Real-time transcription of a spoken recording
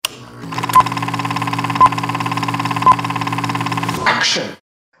Action!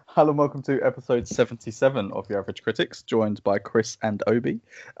 Hello and welcome to episode 77 of The Average Critics, joined by Chris and Obi.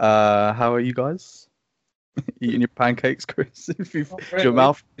 How are you guys? Eating your pancakes, Chris? Is your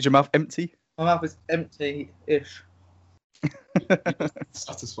mouth empty? My mouth is empty-ish.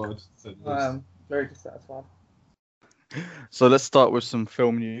 Satisfied. I am very dissatisfied. So let's start with some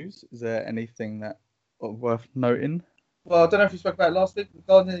film news. Is there anything that worth noting? Well, I don't know if you spoke about it last week,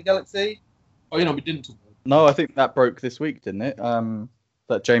 Guardians of the Galaxy. Oh, we didn't talk about it. No, I think that broke this week, didn't it?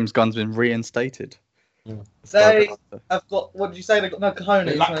 That James Gunn's been reinstated. Yeah. They have got, what did you say? They've got no cojones.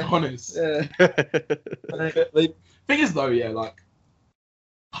 They lack cojones. Yeah. Thing is, though, yeah, like,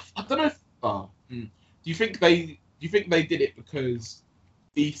 I don't know if. Do you think they did it because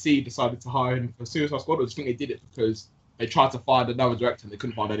DC decided to hire him for Suicide Squad, or do you think they did it because they tried to find another director and they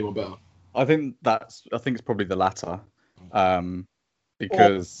couldn't find anyone better? I think it's probably the latter.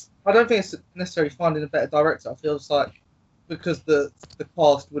 Because I don't think it's necessarily finding a better director. I feel it's like because the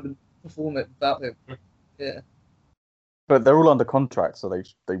cast wouldn't perform it without him. Yeah. But they're all under contract, so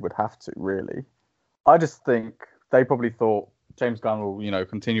they would have to, really. I just think they probably thought James Gunn will,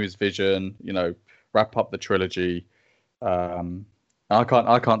 continue his vision, wrap up the trilogy. I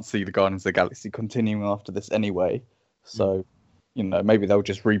can't see the Guardians of the Galaxy continuing after this anyway. So, maybe they'll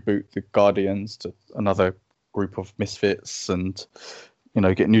just reboot the Guardians to another group of misfits and,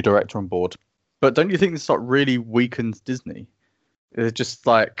 get a new director on board. But don't you think this really weakens Disney? It's just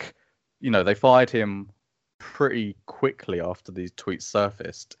like, they fired him pretty quickly after these tweets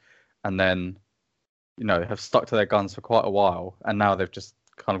surfaced, and then, have stuck to their guns for quite a while, and now they've just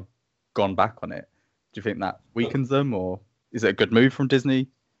kind of gone back on it. Do you think that weakens them, or is it a good move from Disney?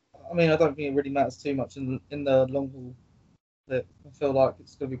 I mean, I don't think it really matters too much in the long haul. I feel like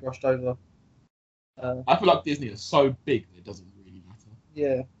it's going to be brushed over. I feel like Disney is so big that it doesn't really matter.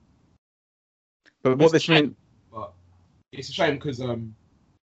 Yeah. But what this means... But it's a shame because,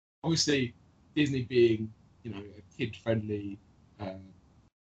 obviously, Disney being, a kid-friendly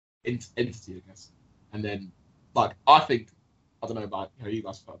entity, I guess. And then, I don't know about how you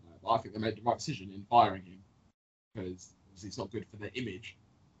guys felt about it, but I think they made the right decision in firing him because obviously it's not good for their image.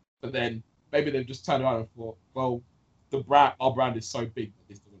 But then maybe they've just turned around and thought, well, our brand is so big that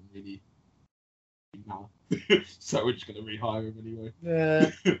this doesn't really matter. So we're just going to rehire him anyway.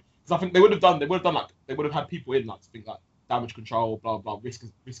 Yeah. Because I think they would have had people in to think damage control, blah blah, risk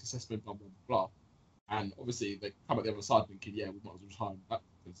assessment, blah blah blah. And obviously they come at the other side thinking, yeah, we might as well just hire him back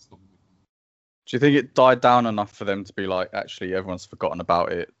because it's not going to make money. Do you think it died down enough for them to be like, actually, everyone's forgotten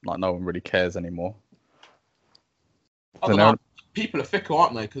about it, like no one really cares anymore? I don't know. People are fickle,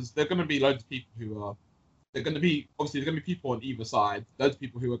 aren't they? Because there are going to be loads of people who are. There's going to be people on either side. Loads of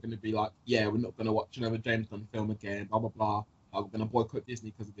people who are going to be like, yeah, we're not going to watch another James Gunn film again, blah blah blah. We're going to boycott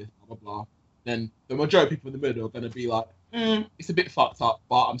Disney because of this, blah blah blah. Then the majority of people in the middle are going to be like, it's a bit fucked up,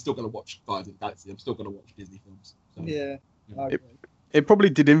 but I'm still going to watch Guardians of the Galaxy. I'm still going to watch Disney films. So, yeah. It probably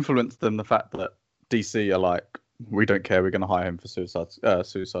did influence them, the fact that DC are like, we don't care, we're going to hire him for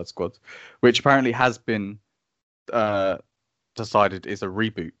Suicide Squad, which apparently has been decided is a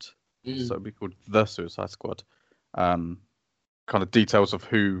reboot. So it'll be called The Suicide Squad. Kind of details of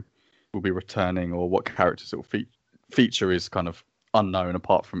who will be returning or what characters it will feature is kind of unknown,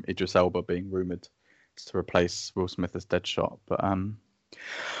 apart from Idris Elba being rumoured to replace Will Smith as Deadshot. But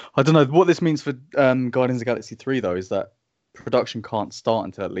I don't know. What this means for Guardians of the Galaxy 3, though, is that production can't start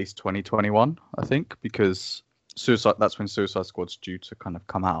until at least 2021, I think, because that's when Suicide Squad's due to kind of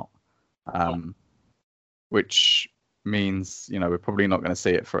come out. Which means, we're probably not going to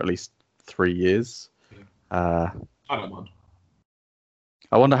see it for at least 3 years. I don't mind.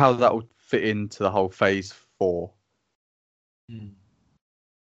 I wonder how that will fit into the whole Phase 4.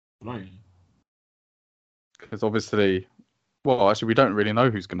 Because obviously, actually, we don't really know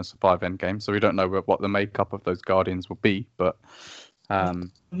who's going to survive Endgame, so we don't know what the makeup of those Guardians will be. But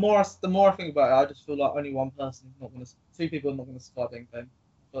the more I think about it, I just feel like only one person is not going to. 2 people are not going to survive Endgame.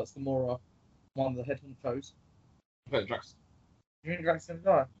 That's Gamora, one of the head honchos. I think Drax. You think Drax is going to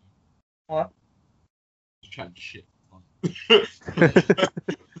die? Why? Just chatting shit.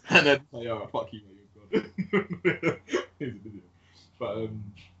 And then say, oh, fuck you, mate, you're God. He's an idiot. But,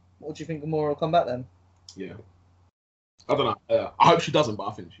 what do you think Gamora will come back then? Yeah. I don't know. I hope she doesn't, but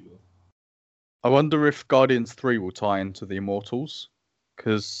I think she will. I wonder if Guardians 3 will tie into the Immortals,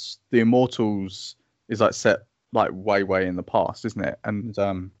 because the Immortals is set way in the past, isn't it?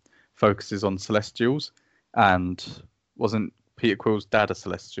 And focuses on Celestials, and wasn't Peter Quill's dad a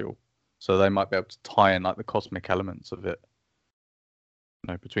Celestial? So they might be able to tie in the cosmic elements of it,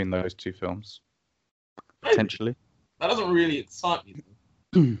 between those 2 films, potentially. That doesn't really excite me.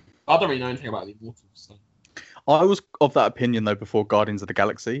 I don't really know anything about the Immortals. So. I was of that opinion though before Guardians of the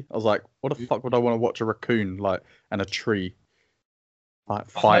Galaxy. I was like, what the fuck would I want to watch a raccoon like and a tree like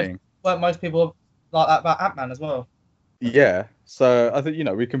fighting? Well, most people like that about Ant-Man as well. Yeah, so I think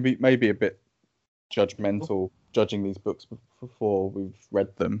we can be maybe a bit judgmental judging these books before we've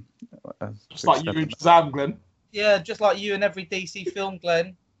read them. Just like you and Shazam, Glenn. Yeah, just like you and every DC film,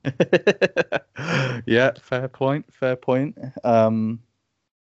 Glenn. Yeah, fair point.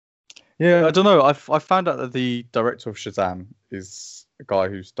 Yeah, I don't know. I found out that the director of Shazam is a guy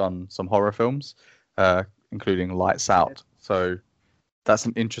who's done some horror films, including Lights Out. So that's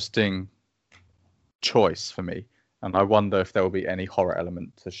an interesting choice for me, and I wonder if there will be any horror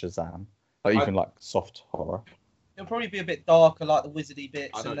element to Shazam, or even like soft horror. It'll probably be a bit darker, like the wizardy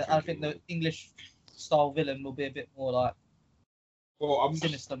bits, and I think the English style villain will be a bit more like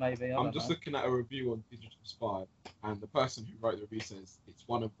sinister, maybe. I'm just looking at a review on Digital Spy, and the person who wrote the review says it's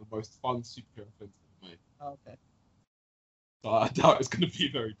one of the most fun superhero films ever made. Oh, okay. So I doubt it's going to be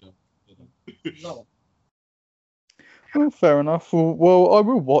very dumb. Well, fair enough. Well, I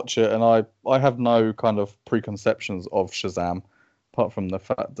will watch it, and I have no kind of preconceptions of Shazam, apart from the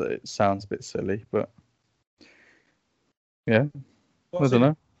fact that it sounds a bit silly. But yeah, I don't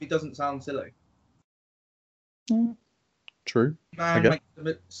know. It doesn't sound silly. True. Man makes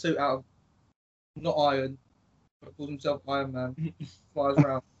a suit out of not iron, but calls himself Iron Man. Flies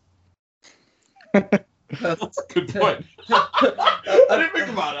around. That's a good point. I didn't think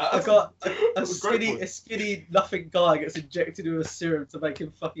about that. I got a skinny, nothing guy gets injected with a serum to make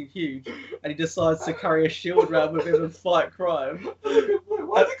him fucking huge, and he decides to carry a shield around with him and fight crime.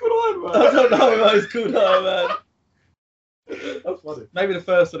 Why is he called Iron Man? I don't know why he's called Iron Man. That's funny. Maybe the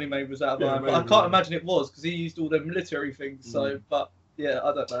first one he made was out of iron, but I can't imagine it was because he used all them military things. So, but yeah,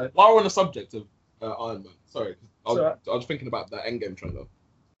 I don't know. While we're on the subject of Iron Man, sorry, I was thinking about the Endgame trailer,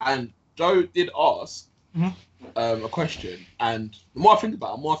 and Joe did ask a question, and the more I think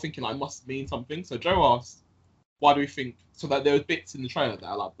about it, the more I'm thinking I must mean something. So Joe asked, "Why do we think so that there were bits in the trailer that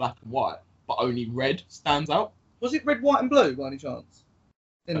are like black and white, but only red stands out?" Was it red, white, and blue by any chance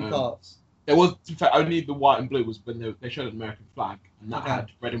in the parts? There was, in fact, only the white and blue was when they showed an American flag, and that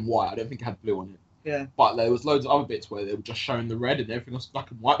had red and white. I don't think it had blue on it. Yeah. But there was loads of other bits where they were just showing the red and everything else black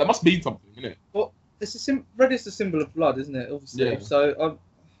and white. That must mean something, innit? Well, red is the symbol of blood, isn't it? Obviously. Yeah. So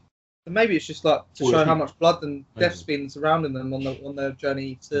maybe it's just like to show how much blood and death's been surrounding them on their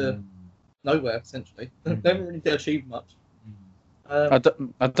journey to nowhere, essentially. They haven't really achieved much. I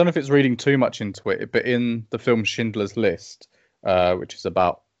don't know if it's reading too much into it, but in the film Schindler's List, which is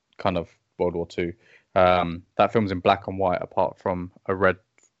about kind of World War II, that film's in black and white apart from a red,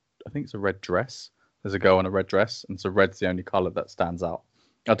 I think it's a red dress. There's a girl in a red dress, and so red's the only colour that stands out.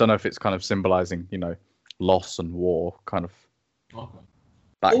 I don't know if it's kind of symbolising, loss and war, kind of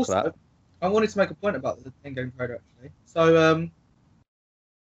back also, to that. I wanted to make a point about the Endgame trailer, actually. So,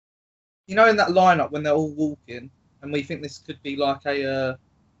 in that lineup when they're all walking, and we think this could be like a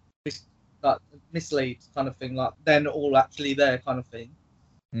mislead kind of thing, like they're not all actually there kind of thing.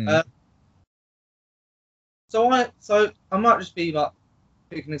 So I might just be like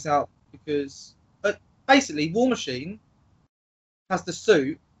picking this out because basically War Machine has the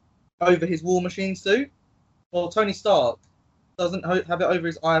suit over his War Machine suit, while Tony Stark doesn't have it over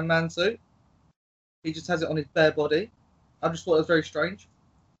his Iron Man suit. He just has it on his bare body. I just thought it was very strange.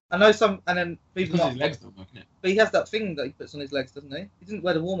 I know and then people his legs don't work, innit? But he has that thing that he puts on his legs, doesn't he? He didn't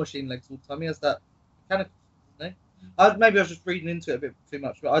wear the War Machine legs all the time. He has that mechanical, doesn't he? Maybe I was just reading into it a bit too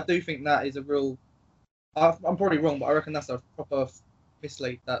much, but I do think that is a real. I'm probably wrong, but I reckon that's a proper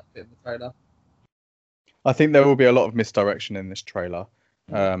mislead, that bit in the trailer. I think there will be a lot of misdirection in this trailer.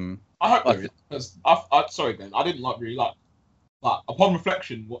 I hope there is, because sorry, Ben, I didn't really like upon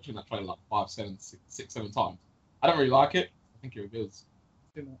reflection, watching that trailer like 5, 7, 6, 7 times, I don't really like it. I think it reveals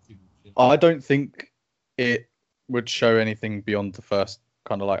too much. I don't think it would show anything beyond the first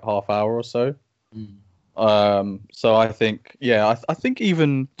kind of like half hour or so. So I think, I think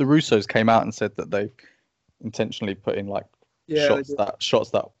even the Russos came out and said that they intentionally put in like shots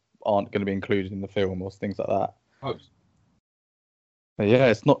that aren't going to be included in the film or things like that. But yeah,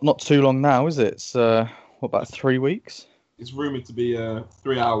 it's not too long now, is it? It's what about 3 weeks? It's rumored to be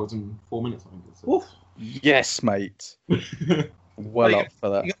 3 hours and 4 minutes. I think it's. Oof. Yes, mate. Well up for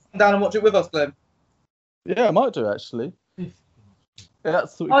that. You come down and watch it with us, Glenn? Yeah, I might do actually. Yeah,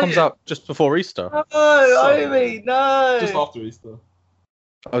 it comes out just before Easter. No, Omi, no. Just after Easter.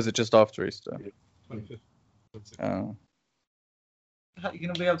 Oh, is it just after Easter? 25th. Oh. How are you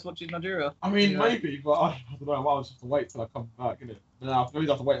going to be able to watch it in Nigeria? I mean, maybe, but I don't know. I'll just have to wait till I come back, innit? Then I'll have to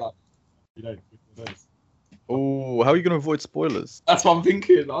wait like 3 days. Oh, how are you going to avoid spoilers? That's what I'm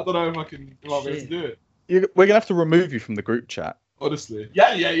thinking. I don't know if I'll be able to do it. we're gonna have to remove you from the group chat. Honestly,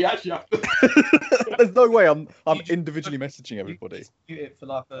 yeah, you actually have to. There's no way I'm individually messaging everybody. You mute it for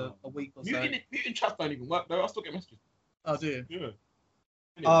like a week or so. Muting chats don't even work though. I still get messages. Oh, do you? Yeah.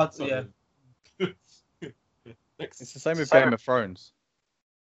 Anyway, yeah. It's the same with Game of Thrones.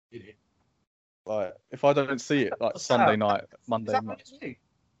 Is it? Like, if I don't see it, like Sunday night, Monday night. Next week?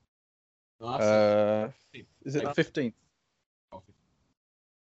 No, Is it the 15th?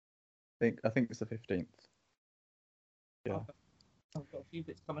 I think it's the 15th. Yeah. I've got a few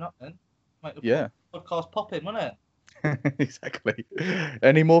bits coming up then. Make the Yeah. podcast pop in, won't it? Exactly.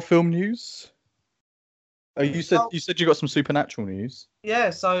 Any more film news? Oh, you said you got some supernatural news.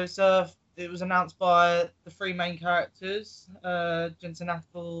 Yeah, so it was announced by the three main characters, Jensen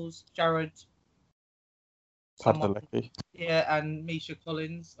Ackles, Jared Padalecki. Yeah, and Misha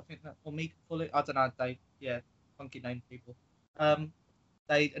Collins. I think that, or Mika Collins. I don't know. Funky name people.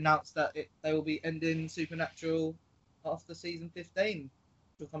 They announced that they will be ending Supernatural after season 15, which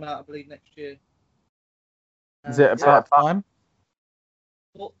will come out, I believe, next year. Is it about time?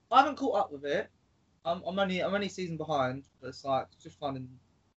 Well, I haven't caught up with it. I'm only season behind, but it's like just finding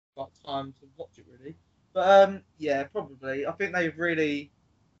time to watch it really. But yeah, probably. I think they've really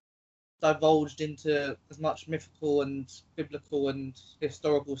divulged into as much mythical and biblical and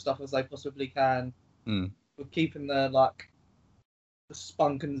historical stuff as they possibly can, with keeping the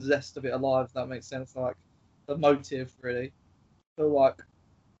spunk and zest of it alive. If that makes sense, like the motive really. So like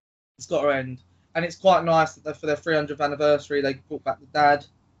it's got to end, and it's quite nice that for their 300th anniversary they brought back the dad.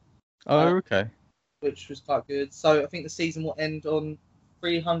 Oh, okay. Which was quite good. So I think the season will end on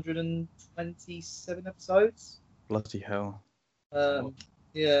 327 episodes. Bloody hell.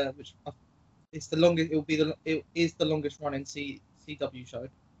 Yeah, which it's the longest. It is the longest running CW show.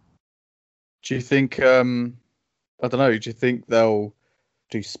 Do you think? I don't know. Do you think they'll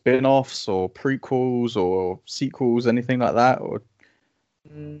do spin-offs or prequels or sequels, anything like that? Or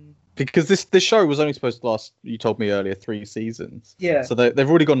because this show was only supposed to last, you told me earlier, 3 seasons. Yeah. So they've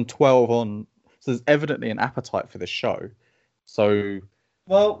already gone 12 on. So there's evidently an appetite for this show. So.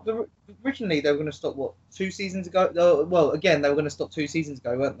 Well, originally they were going to stop 2 seasons ago. Well, again they were going to stop 2 seasons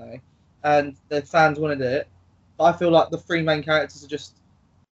ago, weren't they? And the fans wanted it. But I feel like the 3 main characters are just.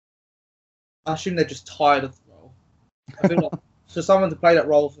 I assume they're just tired of the role. I feel like for someone to play that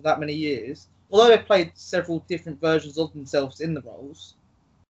role for that many years, although they've played several different versions of themselves in the roles,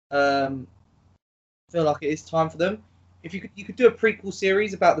 I feel like it is time for them. If you could do a prequel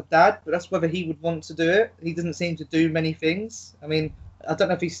series about the dad, but that's whether he would want to do it. He doesn't seem to do many things. I mean, I don't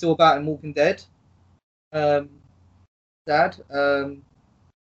know if he's still about in Walking Dead. Dad. Don't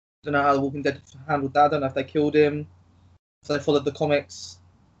know how the Walking Dead handled that. I don't know if they killed him. If they followed the comics.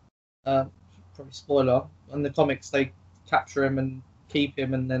 Probably spoiler. In the comics, they capture him and keep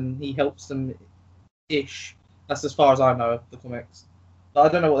him, and then he helps them. Ish. That's as far as I know of the comics. But I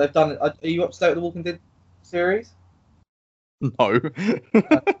don't know what they've done. Are you up to date with the Walking Dead series? No.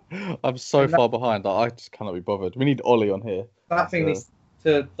 I'm so far behind that I just cannot be bothered. We need Ollie on here. That thing needs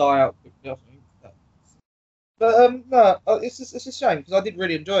to die out quickly, I think. But no, it's a shame because I did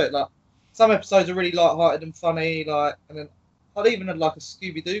really enjoy it. Like some episodes are really light-hearted and funny, and then I'd even had like a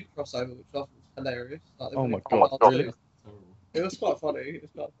Scooby-Doo crossover, which I thought was hilarious. Like, oh my god, really? It was quite funny.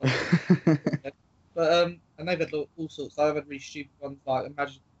 Yeah. But and they've had all sorts. I've had really stupid ones like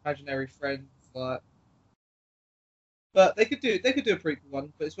imaginary friends, like. But they could do a prequel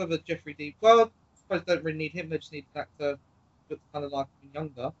one, but it's whether Jeffrey D. Well, I suppose they don't really need him. They just need an actor that's kind of like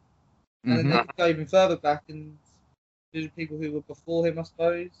younger, and then they could go even further back and do people who were before him, I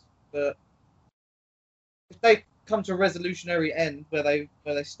suppose. But if they come to a resolutionary end where they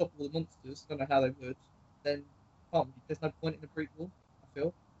stop all the monsters, I don't know how they would. Then there's no point in the prequel. I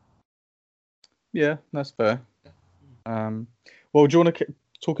feel. Yeah, that's fair. Well, do you want to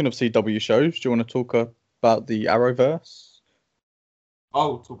talking of CW shows? Do you want to talk about the Arrowverse?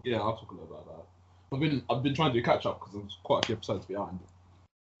 I'll talk a little about that. I've been trying to do catch up because there's quite a few episodes behind.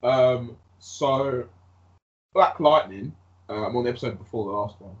 So Black Lightning. I'm on the episode before the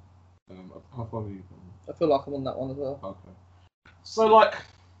last one. How far are you? I feel like I'm on that one as well. Okay. So like,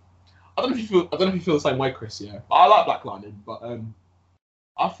 I don't know if you feel the same way, Chris. Yeah, I like Black Lightning, but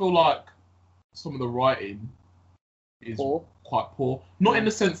I feel like some of the writing is quite poor. Not in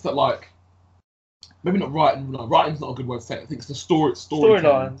the sense that like. Maybe not writing. No, writing's not a good word to say. I think it's the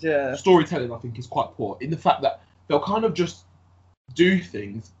storylines. Yeah. Storytelling, I think, is quite poor in the fact that they'll kind of just do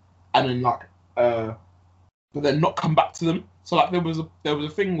things and then but then not come back to them. So like there was a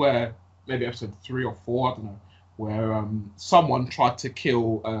thing where maybe episode 3 or 4, I don't know, where someone tried to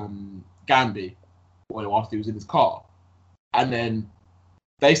kill Gandhi after he was in his car, and then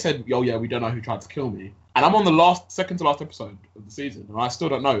they said, "Oh yeah, we don't know who tried to kill me," And I'm on the second to last episode of the season, and I still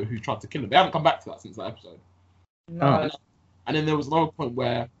don't know who tried to kill him. They haven't come back to that since that episode. No. And then there was another point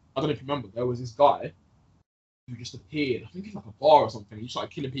where, I don't know if you remember, there was this guy who just appeared, I think in like a bar or something. He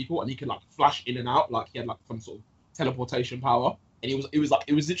started killing people, and he could like flash in and out, like he had like some sort of teleportation power. And it was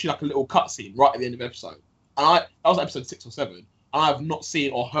literally like a little cutscene right at the end of the episode. And that was episode 6 or 7, and I have not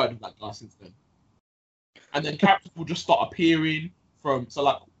seen or heard of that guy since then. And then characters will just start appearing from, so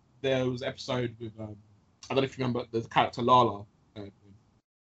like there was an episode with I don't know if you remember the character Lala.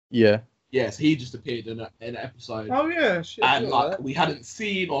 Yeah. Yes, he just appeared in an episode. Oh yeah, shit. And like we hadn't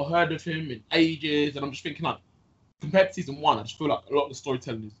seen or heard of him in ages, and I'm just thinking like, compared to season 1, I just feel like a lot of the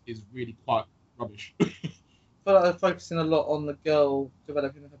storytelling is really quite rubbish. I feel like they're focusing a lot on the girl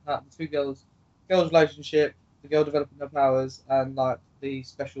developing her power, the two girls' relationship, the girl developing her powers, and like the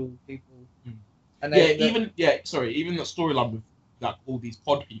special people. And even the storyline with like all these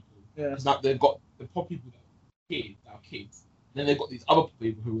pod people. Yeah. Because like they've got the pod people that are kids. And then they've got these other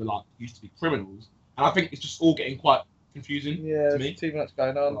people who are like used to be criminals. And I think it's just all getting quite confusing to me. Too much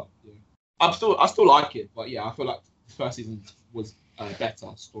going on. Like, yeah. I still like it, but yeah, I feel like the first season was better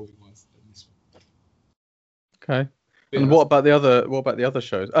story-wise than this one. Okay. Yeah, and what about the other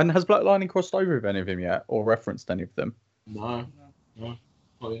shows? And has Black Lightning crossed over with any of them yet, or referenced any of them? No. Not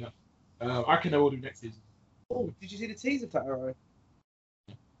yet. I reckon they will do next season. Oh, did you see the teaser for Arrow?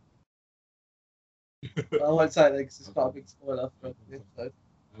 I won't say that because it's quite a big spoiler for the episode.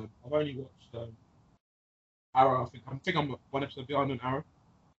 I've only watched Arrow. I think I'm one episode behind on Arrow.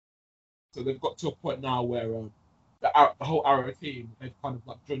 So they've got to a point now where the whole Arrow team, they've kind of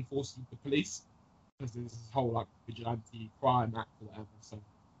like joined forces with the police, because there's this whole like vigilante crime act or whatever. So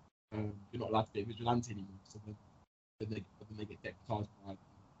you're not allowed to be a vigilante anymore. So then they get deputized by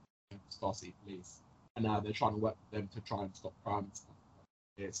Star City Police, and now they're trying to work with them to try and stop crime and stuff.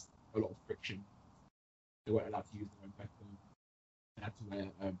 There's a lot of friction. They weren't allowed to use their own weapons. They had to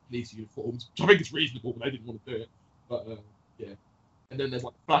wear police uniforms, which I think is reasonable, but they didn't want to do it. But yeah. And then there's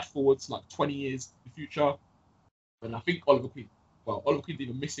like flash forwards, like 20 years in the future. And I think Oliver Queen's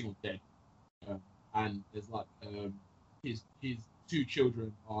either missing or dead. And there's like his 2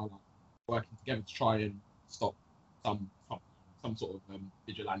 children are like working together to try and stop some sort of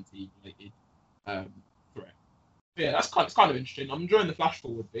vigilante related threat. But yeah, it's kind of interesting. I'm enjoying the flash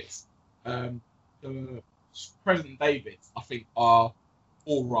forward bits. The President Davids, I think, are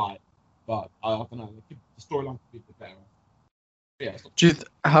all right, but I don't know. The storyline could be a bit better. But yeah,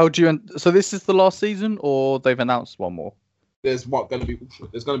 so this is the last season, or they've announced one more? There's going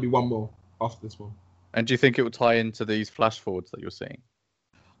to be one more after this one. And do you think it will tie into these flash forwards that you're seeing?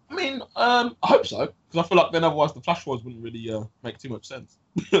 I mean, I hope so, because I feel like then otherwise the flash forwards wouldn't really make too much sense.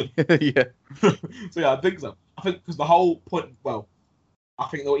 Yeah. So yeah, I think so. I think because the whole point, I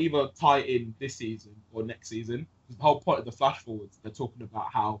think they'll either tie in this season or next season. Because the whole point of the flash forwards, they're talking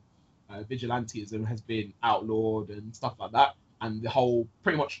about how vigilantism has been outlawed and stuff like that, and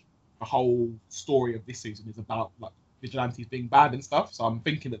pretty much the whole story of this season is about like vigilantes being bad and stuff. So I'm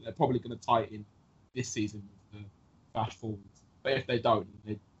thinking that they're probably going to tie it in this season with the flash forwards. But if they don't,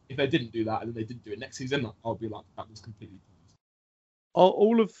 if they didn't do that and then they didn't do it next season, I'll be like, that was completely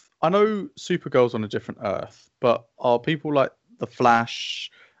pointless. I know Supergirl's on a different Earth, but are people like The Flash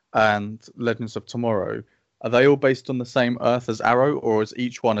and Legends of Tomorrow, are they all based on the same Earth as Arrow, or is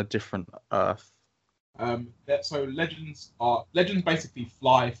each one a different Earth? So Legends basically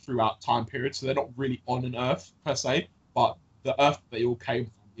fly throughout time periods, so they're not really on an Earth per se, but the Earth that they all came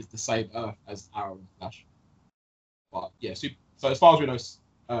from is the same Earth as Arrow and Flash. But yeah, so as far as we know,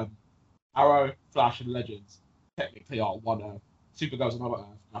 Arrow, Flash, and Legends technically are one Earth. Supergirl's another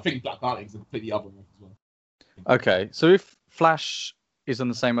Earth. And I think Black Lightning's a completely other Earth as well. Okay, so if Flash is on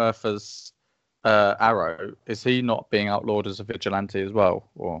the same Earth as Arrow, is he not being outlawed as a vigilante as well,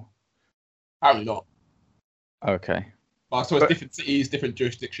 or? Apparently not. Okay. So it's different cities, different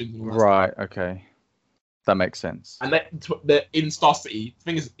jurisdictions, and all that right. stuff. Okay, that makes sense. And they're in Star City. The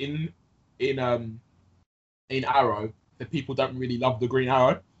thing is, in Arrow, the people don't really love the Green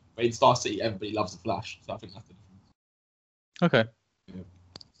Arrow, but in Star City, everybody loves the Flash. So I think that's the difference. Okay. Yeah.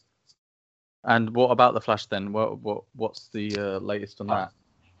 And what about the Flash then? What's the latest on that?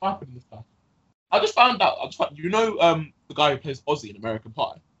 What happened in the Flash? I just found out. The guy who plays Ozzy in American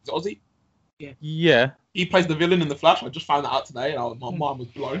Pie. Is it Ozzy? Yeah. Yeah. He plays the villain in the Flash. I just found that out today, and my mind was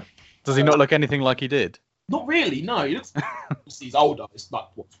blown. Does he not look anything like he did? Not really. No, he looks. He's older. It's like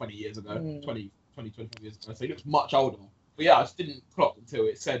 20 years ago, 25 years ago. So he looks much older. But yeah, I just didn't clock until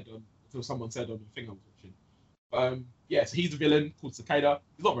someone said on the thing I was watching. Yeah, so he's a villain called Cicada.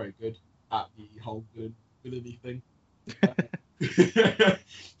 He's not very good at the whole villainy thing. But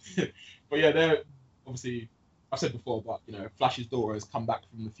yeah, they're obviously, I've said before, but Flash's daughter has come back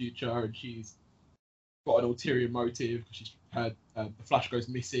from the future, and she's got an ulterior motive because she's heard the Flash goes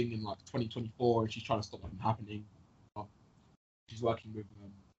missing in like 2024, and she's trying to stop that from happening. She's working with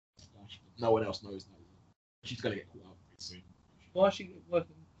Flash, but no one else knows that. She's gonna get caught out pretty soon. Why is she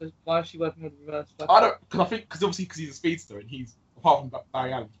working? Why is she working with Reverse Flash? I don't, because obviously he's a speedster, and he's, apart from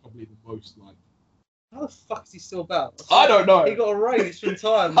Barry Allen, he's probably the most like. How the fuck is he still about? I don't know. He got erased from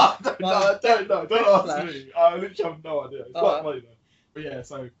time. I don't know. Don't ask me. I literally have no idea. It's quite funny though. But yeah,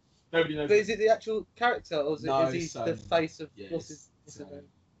 so nobody knows. But is it the actual character, or is he the face of what's his name?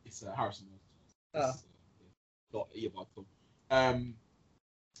 It's Harrison. Not Eobard.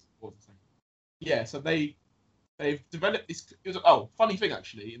 What was I saying? Yeah, so they've developed this. Funny thing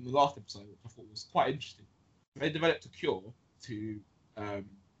actually, in the last episode, which I thought was quite interesting. They developed a cure to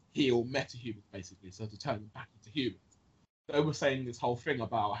heal metahumans, basically, so to turn them back into humans. They were saying this whole thing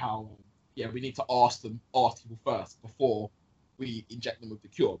about how we need to ask people first before we inject them with the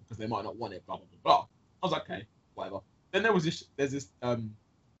cure because they might not want it. Blah blah blah blah. I was like, okay, whatever. Then there's this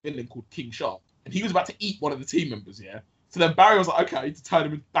villain called King Shark, and he was about to eat one of the team members. Yeah. So then Barry was like, okay, I need to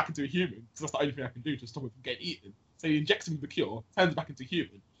turn him back into a human because that's the only thing I can do to stop him from getting eaten. So he injects him with the cure, turns him back into a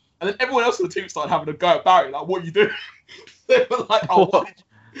human, and then everyone else in the team started having a go at Barry, like, what are you doing? They were like,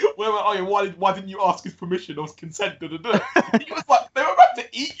 why didn't you ask his permission or his consent? He was like, they were about to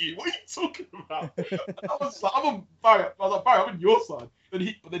eat you. What are you talking about? And I was like, Barry, I'm on your side. But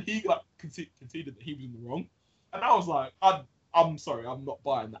then he like conceded that he was in the wrong, and I was like, I'm sorry, I'm not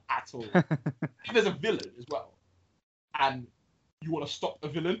buying that at all. If there's a villain as well, and you want to stop a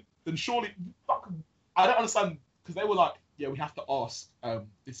villain, then surely, I don't understand, because they were like, we have to ask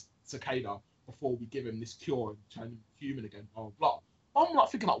this cicada before we give him this cure and turn him human again, blah, blah, blah. I'm like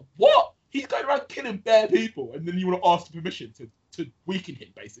thinking, like, what? He's going around killing bare people, and then you want to ask permission to weaken him,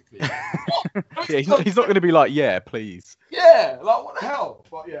 basically. What? Yeah, he's not going to be like, yeah, please. Yeah, like, what the hell?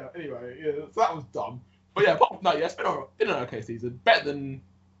 But yeah, anyway, so that was dumb. But yeah, it's been an okay season. Better than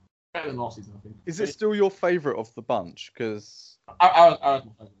last season, I think. Is it still your favourite of the bunch? Because I was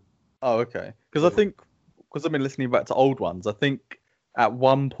my favourite. Oh, okay. Because I think, because I've been listening back to old ones, I think at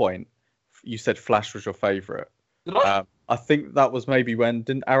one point you said Flash was your favourite. Did I? I think that was maybe when,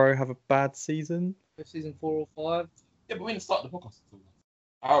 didn't Arrow have a bad season? Season 4 or 5? Yeah, but we didn't start the podcast until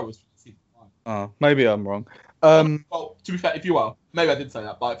Arrow was season 5. Oh, maybe I'm wrong. Well, to be fair, if you are, maybe I did say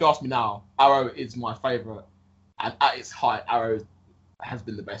that, but if you ask me now, Arrow is my favourite, and at its height, Arrow has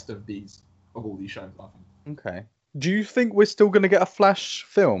been the best of all these shows, I think. Okay. Do you think we're still going to get a Flash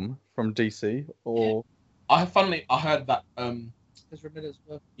film from DC, or? Yeah. I heard that. Ezra Miller's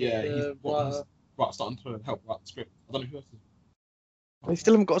work. Yeah, he's starting to help write the script. I don't know who else is. They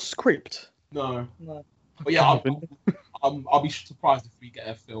still haven't got a script. No. But yeah, I'll be surprised if we get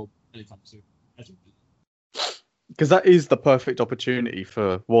a film anytime soon. Because that is the perfect opportunity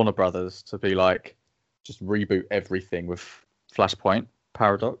for Warner Brothers to be like, just reboot everything with Flashpoint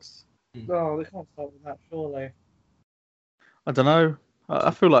Paradox. No, they can't start with that, surely. I don't know. I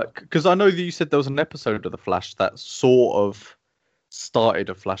feel like, because I know that you said there was an episode of The Flash that sort of started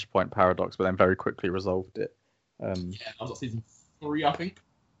a Flashpoint Paradox, but then very quickly resolved it. Yeah, that was like season 3, I think.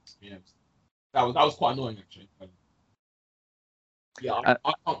 Yeah, that was quite annoying actually. Yeah,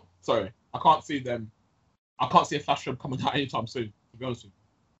 I can't see them. I can't see a Flash film coming out anytime soon, to be honest with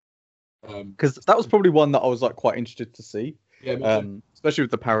you. Because that was probably one that I was like quite interested to see. Yeah, especially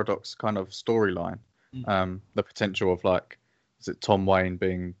with the Paradox kind of storyline. The potential of like, is it Tom Wayne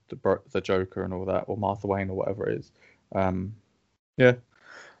being the Joker and all that, or Martha Wayne or whatever it is. Yeah.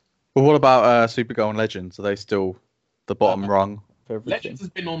 But what about Supergirl and Legends? Are they still the bottom rung of everything? Legends has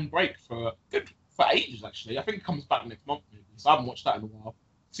been on break for ages actually. I think it comes back next month maybe. So I haven't watched that in a while.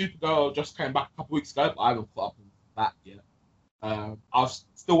 Supergirl just came back a couple weeks ago, but I haven't caught up on that yet. I was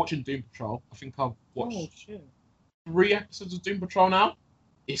still watching Doom Patrol. I think I've watched 3 episodes of Doom Patrol now.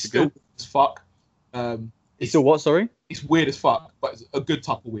 It's still weird as fuck. It's still what? Sorry. It's weird as fuck, but it's a good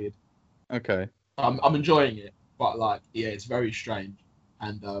type of weird. Okay. I'm enjoying it, but like, yeah, it's very strange.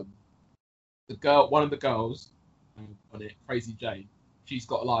 And one of the girls on it, Crazy Jane, she's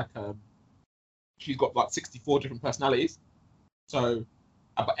got like 64 different personalities. So,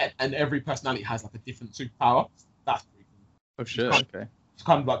 and every personality has like a different superpower. That's pretty cool. Oh shit! Okay. It's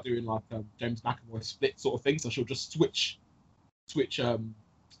kind of like doing like James McAvoy split sort of thing. So she'll just switch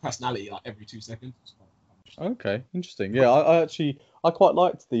personality like every 2 seconds. Okay, interesting. Yeah, I quite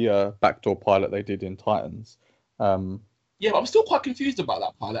liked the backdoor pilot they did in Titans. Yeah, but I'm still quite confused about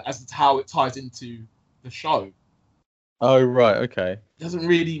that pilot as to how it ties into the show. Oh right, okay. It doesn't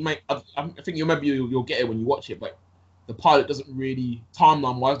really make. I think you'll get it when you watch it, but the pilot doesn't really,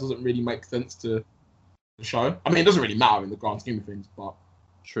 timeline-wise, doesn't really make sense to the show. I mean, it doesn't really matter in the grand scheme of things, but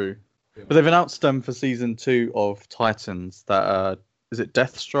True. Yeah. But they've announced for season 2 of Titans that is it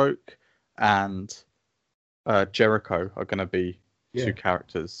Deathstroke and Jericho are going to be two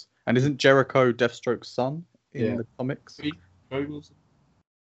characters. And isn't Jericho Deathstroke's son in the comics?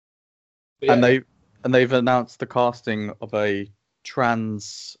 And they've announced the casting of a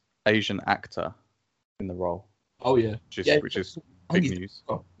trans Asian actor in the role. Oh yeah, which is big news.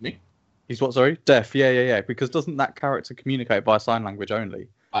 Oh, me? He's what? Sorry, deaf. Yeah. Because doesn't that character communicate by sign language only?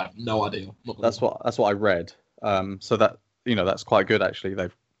 I have no idea. That's what I read. So that that's quite good actually.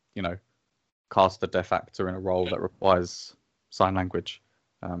 They've cast a deaf actor in a role that requires sign language.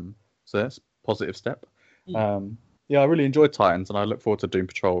 So that's a positive step. Yeah, I really enjoyed Titans, and I look forward to Doom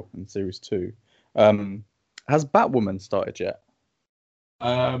Patrol in series 2. Has Batwoman started yet?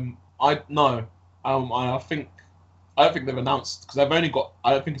 I don't think they've announced, because they've only got.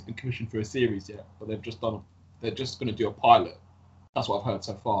 I don't think it's been commissioned for a series yet, but they're just going to do a pilot. That's what I've heard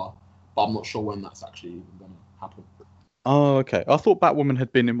so far, but I'm not sure when that's actually even going to happen. Oh, okay. I thought Batwoman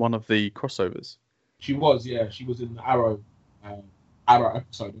had been in one of the crossovers. She was, yeah. She was in the Arrow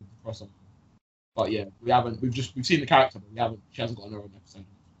episode of the crossover. But yeah, we've seen the character, but she hasn't got her own episode.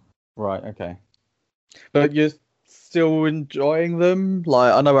 Right. Okay. But you're still enjoying them?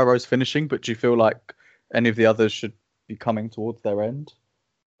 Like, I know Arrow's finishing, but do you feel like any of the others should be coming towards their end?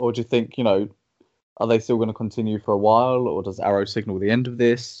 Or do you think, are they still going to continue for a while, or does Arrow signal the end of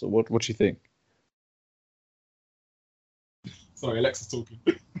this? Or what do you think? Sorry, Alexa's talking.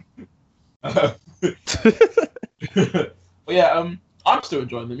 But yeah, I'm still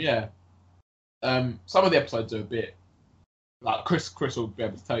enjoying them. Yeah, some of the episodes are a bit like Chris will be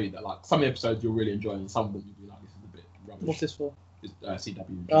able to tell you that like some of the episodes you'll really enjoy, and some of them you'll be like, this is a bit rubbish. What's this for? It's,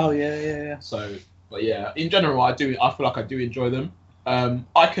 CW. Oh yeah. So, but yeah, in general, I feel like I do enjoy them.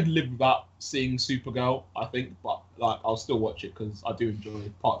 I could live without seeing Supergirl, I think, but like I'll still watch it because I do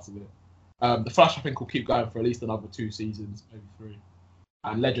enjoy parts of it. The Flash, I think, will keep going for at least another 2 seasons, maybe 3.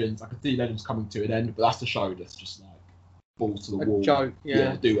 And Legends, I can see Legends coming to an end, but that's the show that's just like balls to the wall. Joke,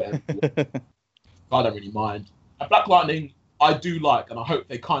 yeah. Do whatever. I don't really mind. And Black Lightning, I do like, and I hope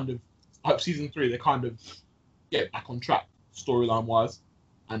season 3 they kind of get back on track storyline wise,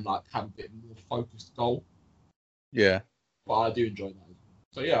 and like have a bit more focused goal. Yeah. But I do enjoy that.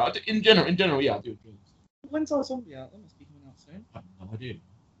 So yeah, in general, yeah, I do enjoy it. When's our zombie out? That must be coming out soon. I have no idea.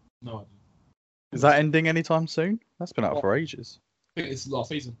 No idea. Is that ending anytime soon? That's been out for ages. I think it's last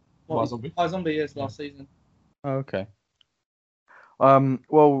season. iZombie is last season. Oh, okay.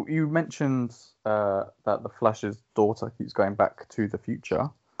 Well, you mentioned that the Flash's daughter keeps going back to the future.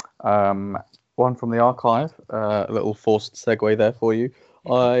 One from the archive, a little forced segue there for you.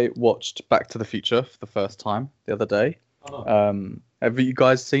 I watched Back to the Future for the first time the other day. Oh, no. Have you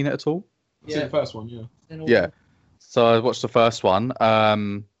guys seen it at all? I've seen the first one, yeah. Yeah. So I watched the first one.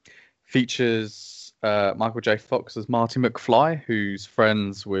 Features Michael J. Fox as Marty McFly, who's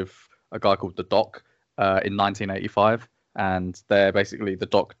friends with a guy called the Doc in 1985. And the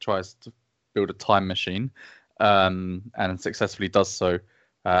Doc tries to build a time machine and successfully does so,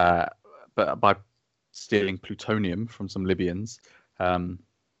 but by stealing plutonium from some Libyans. But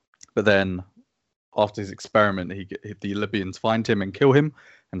then after his experiment, the Libyans find him and kill him.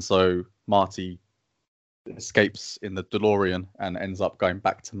 And so Marty escapes in the DeLorean and ends up going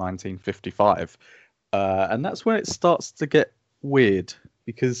back to 1955. And that's when it starts to get weird,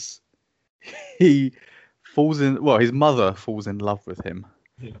 because his mother falls in love with him,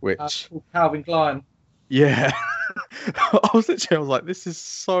 which Calvin Klein. Yeah. I was like, this is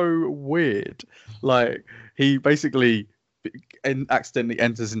so weird. Like, he basically accidentally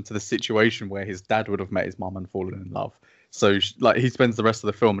enters into the situation where his dad would have met his mum and fallen in love. So he spends the rest of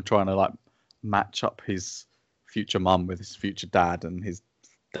the film trying to like match up his future mum with his future dad, and his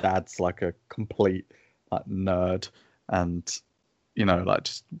dad's like a complete like nerd and like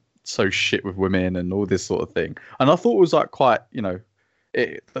just so shit with women and all this sort of thing. And I thought it was like quite,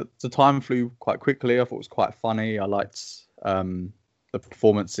 the time flew quite quickly. I thought it was quite funny. I liked the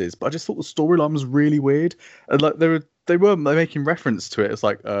performances, but I just thought the storyline was really weird. And like they were making reference to it. It's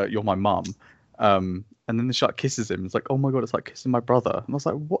like, you're my mum. And then she like kisses him. It's like, oh my god, it's like kissing my brother. And I was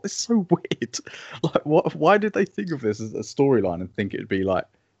like, what is so weird? Like, what? Why did they think of this as a storyline and think it'd be like,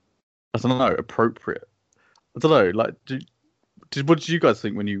 I don't know, appropriate? I don't know. Like, what did you guys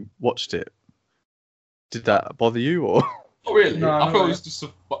think when you watched it? Did that bother you, or? Not really. No, I thought it was just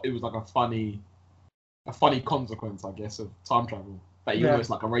it was like a funny consequence, I guess, of time travel. That he almost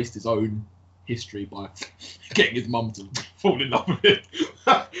like erased his own history by getting his mum to fall in love with it.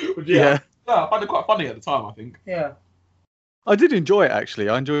 Yeah, I found it quite funny at the time, I think. Yeah. I did enjoy it, actually.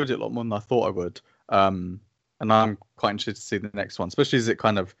 I enjoyed it a lot more than I thought I would. and I'm quite interested to see the next one, especially as it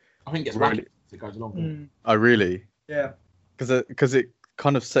kind of. I think it's really. It goes along. Oh, really? Yeah. Because it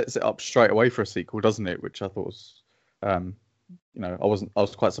kind of sets it up straight away for a sequel, doesn't it? Which I thought was, I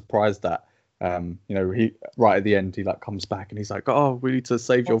was quite surprised that, he right at the end he like comes back and he's like, oh, we need to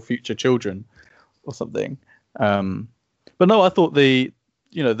save your future children, or something. But no, I thought the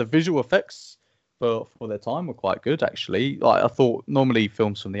visual effects for their time were quite good actually. Like I thought normally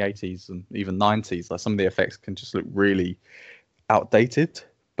films from the 80s and even 90s, like some of the effects can just look really outdated,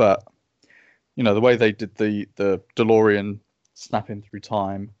 but the way they did the DeLorean snapping through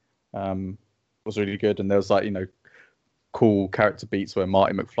time was really good, and there was like cool character beats where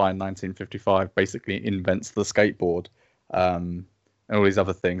Marty McFly in 1955 basically invents the skateboard, and all these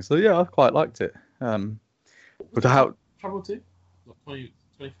other things. So yeah, I quite liked it. But how travel to? Like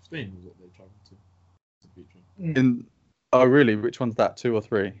 2015 was it they travelled to the future? Oh really? Which one's that? 2 or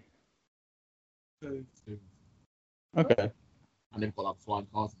 3? 2. Okay. And they've got like flying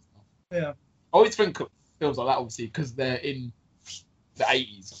cars and stuff. Yeah. I always think of films like that, obviously, because they're in the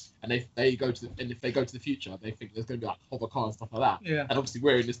 80s, and if they go to the future, they think there's going to be like hover cars and stuff like that. Yeah. And obviously,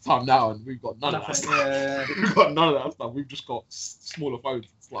 we're in this time now, and we've got none of that stuff. Yeah. We've got none of that stuff. We've just got smaller phones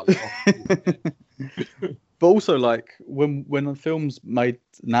and slightly. But also, like when films made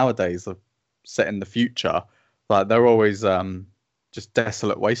nowadays are set in the future, like they're always just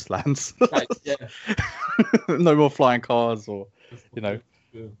desolate wastelands. Like, yeah. No more flying cars, or Yeah.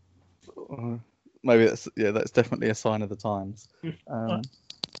 maybe that's definitely a sign of the times.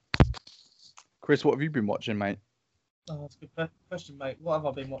 Chris, what have you been watching, mate? Oh, that's a good question, mate. What have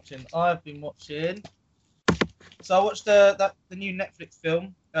I been watching? I've been watching. So I watched the new Netflix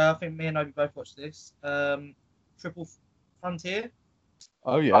film. I think me and Obi both watched this. Triple Frontier.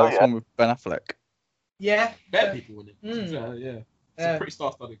 Oh yeah, that's one with Ben Affleck. Yeah. Better people in it. Yeah. It's a pretty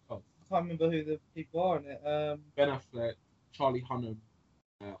star-studded cast. I can't remember who the people are in it. Ben Affleck, Charlie Hunnam,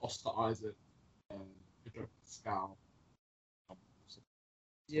 Oscar Isaac, Pedro Pascal.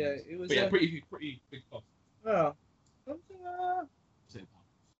 Yeah, it was. But yeah, pretty big cast. Oh, something.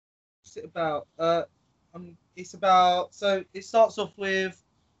 What's it about? It's about. So it starts off with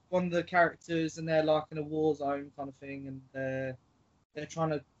one of the characters, and they're like in a war zone kind of thing, and they're trying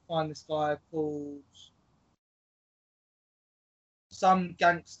to find this guy called some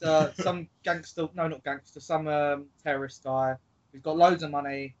gangster, some terrorist guy who's got loads of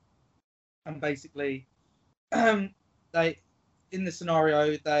money, and basically, they in the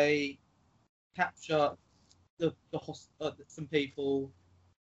scenario they capture some people,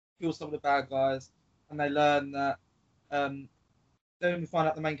 kill some of the bad guys, and they learn that then we find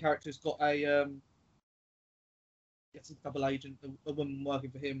out the main character's got a double agent, a woman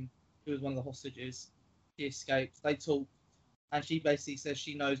working for him who was one of the hostages. She escapes. They talk, and she basically says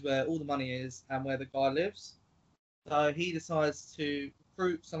she knows where all the money is and where the guy lives. So he decides to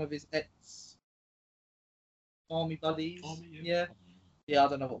recruit some of his ex-army buddies. Yeah, I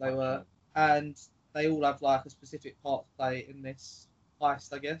don't know what they were, and they all have like a specific part to play in this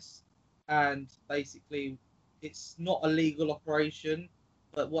heist, I guess. And basically, it's not a legal operation,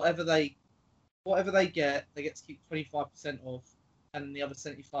 but whatever they get, they get to keep 25% of, and the other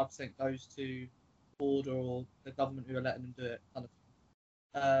 75% goes to border or the government who are letting them do it, kind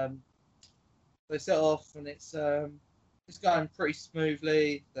of. They set off, and it's going pretty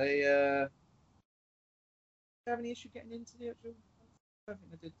smoothly. They have any issue getting into the actual? I don't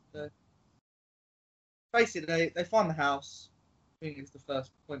think they did. Basically, they find the house. I think it's the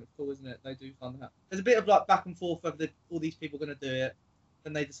first point of call, isn't it? They do find the house. There's a bit of like back and forth whether all these people are going to do it.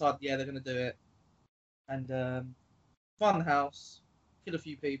 Then they decide, yeah, they're going to do it, and find the house, kill a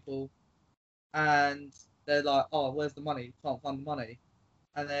few people, and they're like, oh, where's the money? Can't find the money,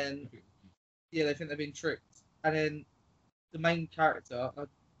 and then they think they've been tricked, and then the main character,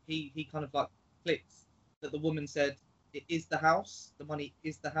 he kind of like clicks that the woman said it is the house, the money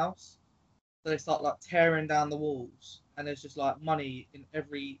is the house. So they start like tearing down the walls, and there's just like money in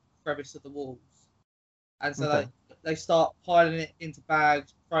every crevice of the walls. And so they start piling it into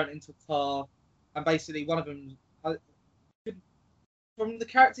bags, throwing it into a car, and basically one of them, from the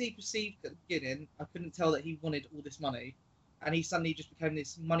character he perceived at the beginning, I couldn't tell that he wanted all this money, and he suddenly just became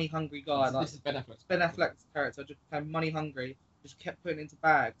this money-hungry guy. This is Ben Affleck. Ben Affleck's character just became money-hungry, just kept putting it into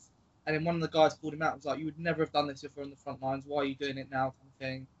bags. And then one of the guys called him out and was like, you would never have done this if we're on the front lines. Why are you doing it now? Kind of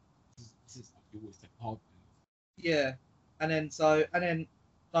thing. This is like you always take hard. Yeah, and then lo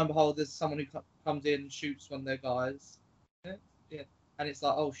and behold, there's someone who comes in and shoots one of their guys. Yeah, and it's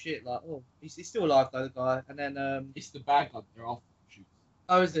like, oh shit, like, oh, he's still alive though, the guy. And then it's the bad guy they're after shoots.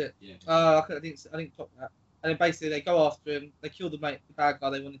 Oh, is it? Yeah. I didn't clock that. And then basically they go after him. They kill the bad guy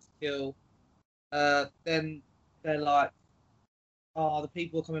they wanted to kill. then they're like, oh, the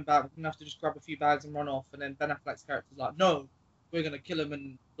people are coming back. We're gonna have to just grab a few bags and run off. And then Ben Affleck's character's like, no, we're gonna kill him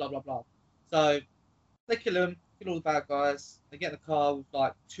and blah blah blah. So they kill him, kill all the bad guys. They get in the car with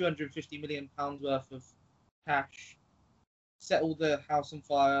like 250 million pounds worth of cash, set all the house on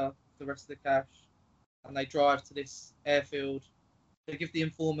fire, the rest of the cash, and they drive to this airfield. They give the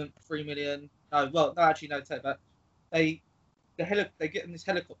informant 3 million. No, well, no, actually, no, take that. They get in this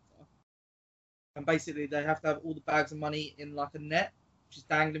helicopter, and basically they have to have all the bags of money in like a net, which is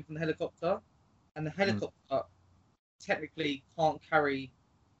dangling from the helicopter, and the helicopter technically can't carry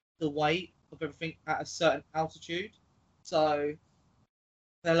the weight of everything at a certain altitude. So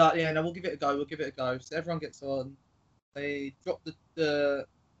they're like, yeah, no, we'll give it a go. We'll give it a go. So everyone gets on. They drop the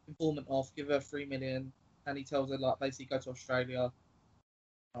informant off, give her 3 million, and he tells her like basically go to Australia.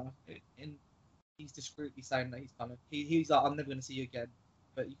 And he's discreetly saying that he's like, I'm never going to see you again,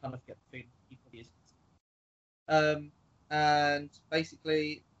 but you kind of get the feeling he probably is. And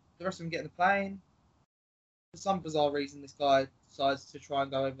basically the rest of them get in the plane. For some bizarre reason, this guy decides to try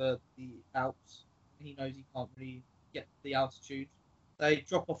and go over the Alps. He knows he can't really get the altitude. They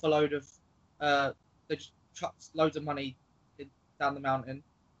drop off a load of, they just chuck loads of money down the mountain,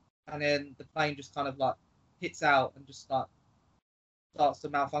 and then the plane just kind of like hits out and just like starts to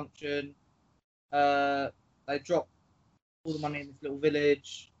malfunction. They drop all the money in this little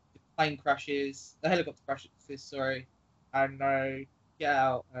village. The plane crashes. The helicopter crashes. Sorry, and they get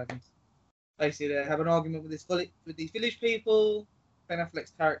out and basically they have an argument with these village people. Ben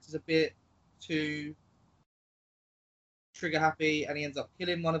Affleck's character's a bit too trigger happy, and he ends up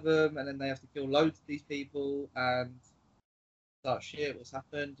killing one of them, and then they have to kill loads of these people and start shit. What's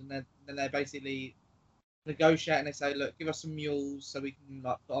happened? And then they basically negotiate and they say, look, give us some mules so we can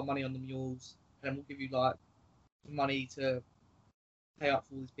like put our money on the mules, and then we'll give you like some money to pay up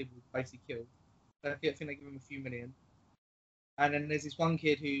for all these people who basically killed. So I think they give him a few million. And then there's this one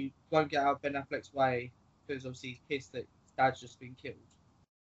kid who won't get out of Ben Affleck's way because obviously he's pissed that his dad's just been killed,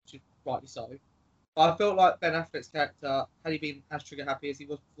 which is rightly so. But I felt like Ben Affleck's character, had he been as trigger happy as he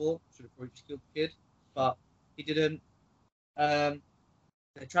was before, should have probably just killed the kid, but he didn't. They're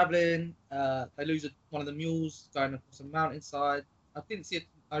traveling. They lose one of the mules going across a mountainside. I didn't see it.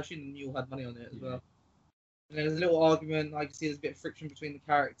 I assume the mule had money on it as well. And there's a little argument. I can see there's a bit of friction between the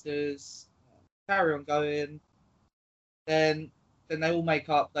characters. Carry on going. Then they all make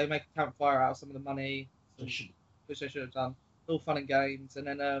up. They make a campfire out of some of the money, which they should have done. All fun and games. And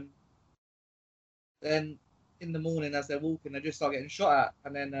then in the morning, as they're walking, they just start getting shot at.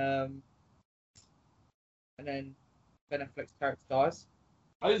 And then Ben Affleck's character dies.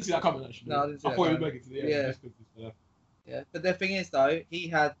 I didn't see that coming actually. No, I didn't see that thought he coming. would make it to the end. Yeah. But the thing is though, he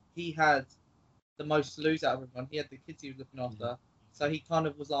had the most to lose out of everyone. He had the kids he was looking after, so he kind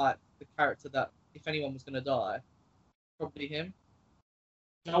of was like the character that if anyone was gonna die, probably him.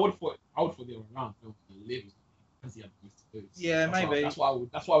 I would have thought the other way around. Phil was gonna live because he had the most to lose. Yeah, maybe. That's why I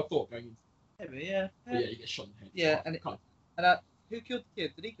thought going into. Maybe, yeah. But yeah, you get shot in the head. Yeah, and who killed the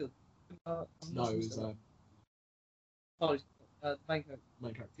kid? Did he kill? No, it was the main character.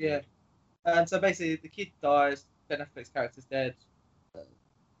 main character. Yeah. And so basically, the kid dies. Ben Affleck's character's dead.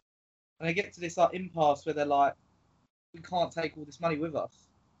 And they get to this like impasse where they're like, we can't take all this money with us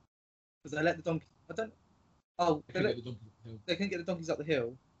because they let the donkey. They couldn't get the donkeys up the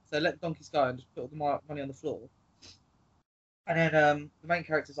hill, so they let the donkeys go and just put all the money on the floor. And then the main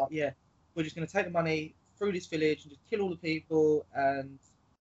character's like, yeah, we're just going to take the money through this village and just kill all the people. And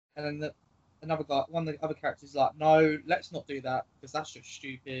then another guy, one of the other characters is like, no, let's not do that because that's just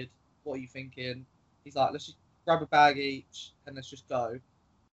stupid. What are you thinking? He's like, let's just grab a bag each and let's just go. And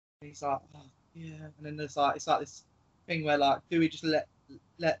he's like, oh, yeah. And then it's like this thing where like, do we just let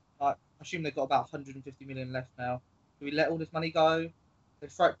like, I assume they've got about 150 million left now. Do we let all this money go? They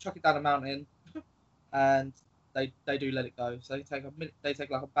chuck it down a mountain, and they do let it go. So they take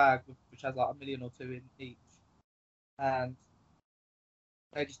like a bag which has like 1 million or 2 in each, and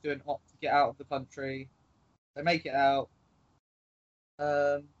they just do an opt to get out of the country. They make it out,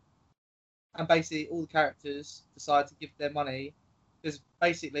 and basically all the characters decide to give their money because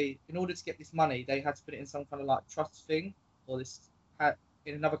basically in order to get this money they had to put it in some kind of like trust thing or this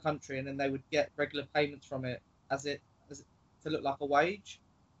in another country, and then they would get regular payments from it as it to look like a wage.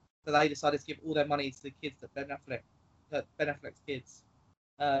 So they decided to give all their money to the kids that Ben Affleck's kids,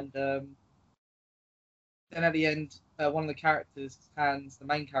 and then at the end, one of the characters hands the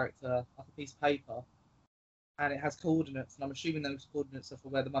main character like a piece of paper, and it has coordinates, and I'm assuming those coordinates are for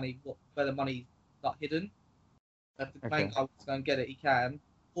where the money got hidden. If the main guy wants to go and get it, he can.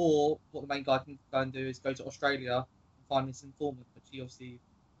 Or what the main guy can go and do is go to Australia and find this informant, which he obviously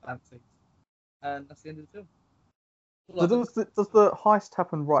fancies. and that's the end of the film. So does the heist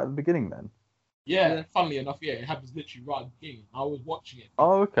happen right at the beginning then? Yeah, funnily enough, it happens literally right at the beginning. I was watching it.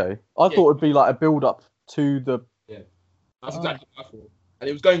 Oh, okay. I thought it'd be like a build up to the. Yeah, that's exactly what I thought. And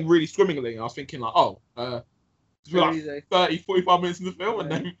it was going really swimmingly. And I was thinking like, we're like 30, 45 minutes in the film,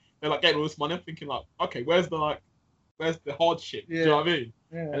 and then they're like getting all this money. I'm thinking like, okay, where's the hardship? Do you know what I mean?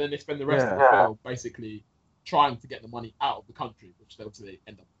 Yeah. And then they spend the rest of the film basically trying to get the money out of the country, which they obviously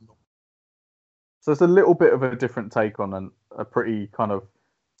end up not. So it's a little bit of a different take on a pretty kind of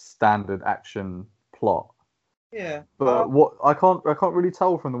standard action plot. Yeah. But what I can't really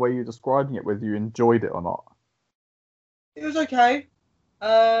tell from the way you're describing it whether you enjoyed it or not. It was okay.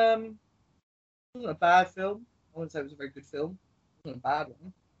 It wasn't a bad film. I wouldn't say it was a very good film. It wasn't a bad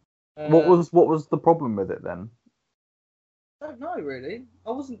one. What was the problem with it then? I don't know really.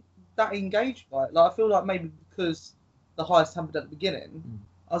 I wasn't that engaged by it. Like I feel like maybe because the heist happened at the beginning,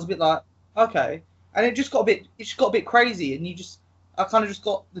 I was a bit like, okay, and it just got a bit crazy, and I kind of just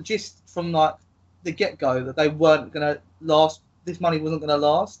got the gist from like the get go that they weren't gonna last. This money wasn't gonna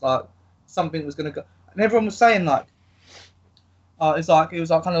last. Like something was gonna go, and everyone was saying like, it was like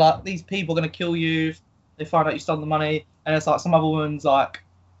kind of like these people are gonna kill you. If they find out you stole the money, and it's like some other woman's like,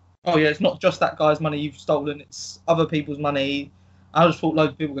 oh yeah, it's not just that guy's money you've stolen; it's other people's money. I just thought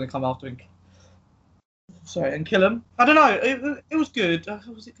loads of people were gonna come after him. Sorry, and kill him. I don't know. It was good.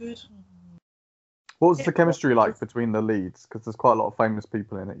 Was it good? What was the chemistry like between the leads? Because there's quite a lot of famous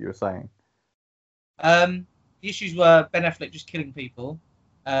people in it. You were saying. The issues were Ben Affleck just killing people.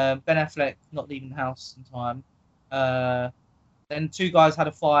 Ben Affleck not leaving the house in time. Then two guys had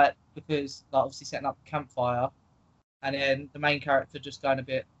a fight because, like, obviously setting up a campfire, and then the main character just going a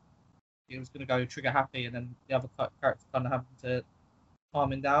bit. He was going to go trigger happy, and then the other character kind of having to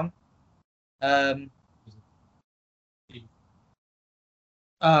calm him down.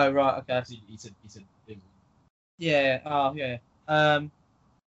 Oh right, okay. He said. Yeah. Oh yeah. And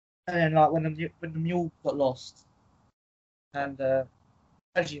then like when the mule got lost, and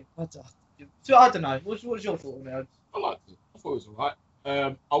actually, so I don't know. What was your thought on it? I liked it. I thought it was alright.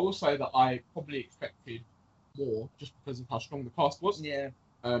 I will say that I probably expected more just because of how strong the cast was. Yeah.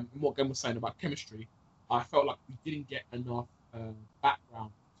 And what Glenn was saying about chemistry, I felt like we didn't get enough background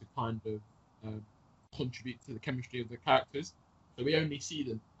to kind of contribute to the chemistry of the characters. So we only see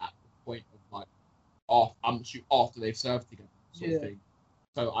them at the point of like after they've served together, sort of thing.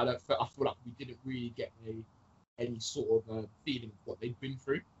 So I feel like we didn't really get any sort of feeling of what they've been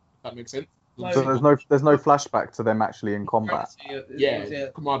through. If that makes sense. So there's no flashback to them actually in combat.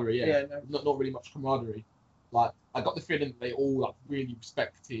 Camaraderie. Yeah, no. Not really much camaraderie. Like I got the feeling that they all like really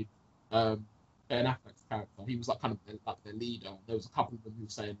respected Ben Affleck's character. He was like kind of their leader. There was a couple of them who were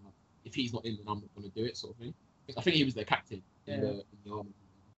saying like, if he's not in, then I'm not going to do it, sort of thing. I think he was their captain in the army.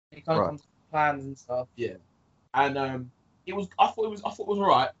 He kind of comes with plans and stuff. Yeah, and I thought it was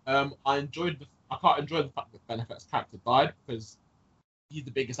alright. I can't enjoy the fact that Ben Affleck's character died because he's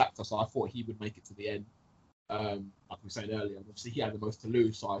the biggest actor, so I thought he would make it to the end. Like we were saying earlier, obviously he had the most to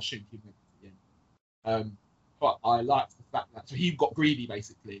lose, so I assumed he'd make it to the end. But I liked the fact that he got greedy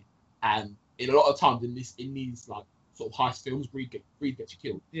basically, and in a lot of times in these like sort of heist films, greed gets you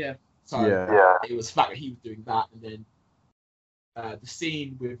killed. Yeah. So it was the fact that he was doing that, and then the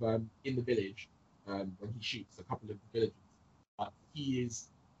scene with in the village when he shoots a couple of the villagers, because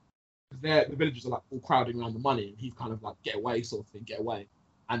the villagers are like all crowding around the money, and he's kind of like get away,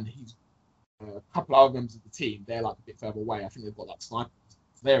 and he's a couple of other members of the team. They're like a bit further away. I think they've got like snipers,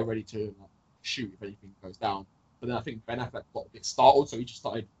 so they're ready to like shoot if anything goes down. But then I think Ben Affleck got a bit startled, so he just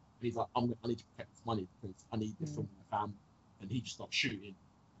started. And he's like, I need to protect this money because I need this for my family, and he just started shooting,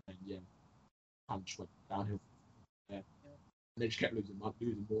 and kind of just went downhill. And they just kept losing more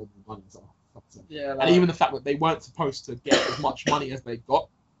money. So, and even the fact that they weren't supposed to get as much money as they got,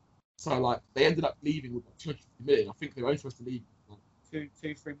 so like they ended up leaving with like 250 million. I think they were only supposed to leave like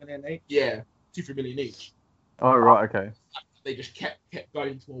 2-3 million each. Yeah, 2-3 million each. Oh right, okay. They just kept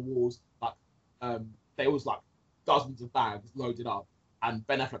going to more wars. Like there was like dozens of bags loaded up, and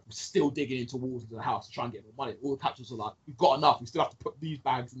Ben Affleck was still digging into walls into the house to try and get more money. All the captains were like, "We've got enough. We still have to put these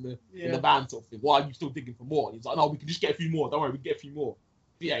bags in the van, sort of thing. Why are you still digging for more?" And he's like, "No, we can just get a few more. Don't worry, we can get a few more."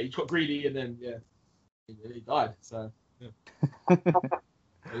 But yeah, he got greedy, and then he died. So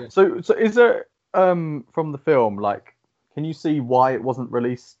So is there from the film, like, can you see why it wasn't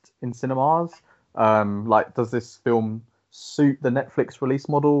released in cinemas? Like, does this film suit the Netflix release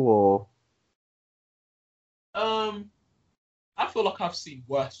model, or? I feel like I've seen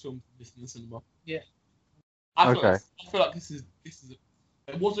worse films than this in the cinema. Yeah. I feel like this is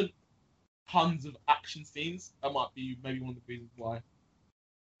there wasn't tons of action scenes. That might be maybe one of the reasons why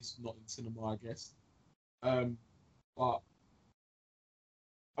it's films, not in cinema, I guess. But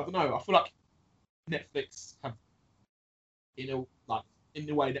I don't know. I feel like Netflix have, in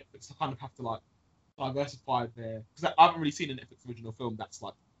the way Netflix kind of have to like diversify their, because I haven't really seen a Netflix original film that's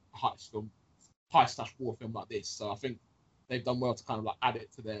like a heist/war film like this. So I think they've done well to kind of like add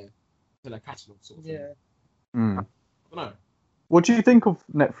it to their catalogue sort of thing. Mm. I don't know. What do you think of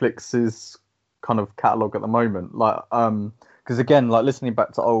Netflix's kind of catalogue at the moment? Like, because again, like listening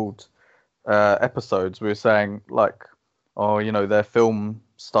back to old episodes, we were saying like, oh, you know, their film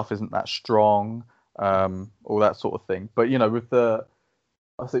stuff isn't that strong, all that sort of thing. But you know, with I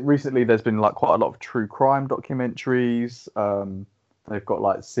think recently there's been like quite a lot of true crime documentaries. They've got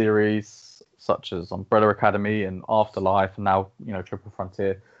like series such as Umbrella Academy and Afterlife, and now, you know, Triple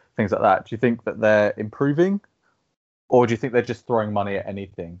Frontier, things like that. Do you think that they're improving, or do you think they're just throwing money at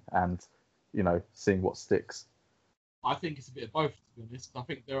anything and, you know, seeing what sticks? I think it's a bit of both, to be honest. I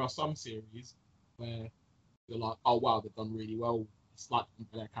think there are some series where you're like, oh wow, they've done really well. It's like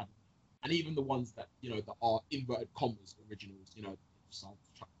Umbrella Academy, and even the ones that, you know, that are inverted commas originals, you know,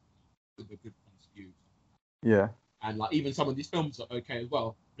 with a good point of view. Yeah. And like even some of these films are okay as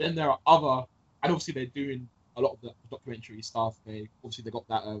well. But then there are other, and obviously they're doing a lot of the documentary stuff. They got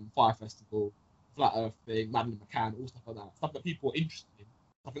that Fire Festival, Flat Earth thing, Madeline McCann, all stuff like that. Stuff that people are interested in.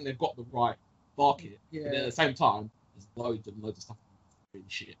 I think they've got the right market. Yeah. But then at the same time, there's loads and loads of stuff really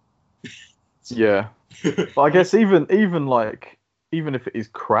shit. Yeah. But I guess even if it is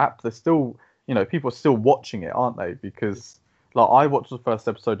crap, there's still, you know, people are still watching it, aren't they? Because like I watched the first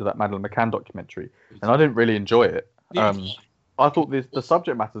episode of that Madeline McCann documentary, and I didn't really enjoy it. I thought the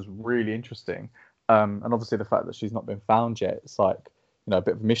subject matter is really interesting, and obviously the fact that she's not been found yet, it's like, you know, a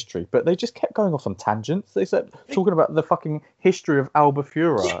bit of a mystery. But they just kept going off on tangents. They said talking about the fucking history of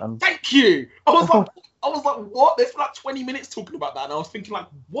Albufeira. Yeah, and thank you. I was like, what? There's like 20 minutes talking about that, and I was thinking like,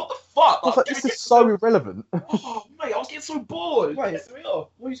 what the fuck? I was like, this is so irrelevant. Oh mate, I was getting so bored. Wait,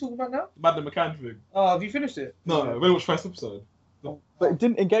 what are you talking about now? The Madeline McCann thing. Oh, have you finished it? No, we only watched the first episode. But it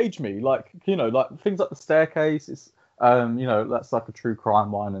didn't engage me. Like, you know, like things like The Staircase, it's, you know, that's like a true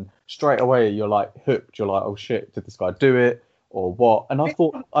crime one, and straight away you're like hooked. You're like, oh shit, did this guy do it or what? And I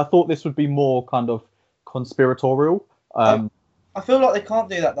thought this would be more kind of conspiratorial. I feel like they can't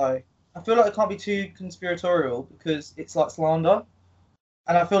do that though. I feel like it can't be too conspiratorial because it's like slander.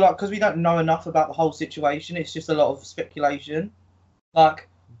 And I feel like because we don't know enough about the whole situation, it's just a lot of speculation. Like,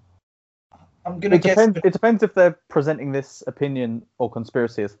 I'm going to guess... It depends if they're presenting this opinion or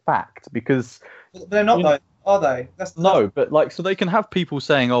conspiracy as fact, because... But they're not, though, are they? No, but like, so they can have people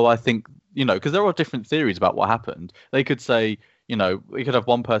saying, oh, I think, you know, because there are different theories about what happened. They could say, you know, we could have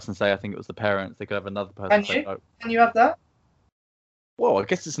one person say, I think it was the parents. They could have another person say, no. Can you have that? Well, I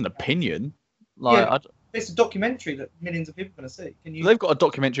guess it's an opinion. Like, yeah, it's a documentary that millions of people are going to see. Can you? They've got a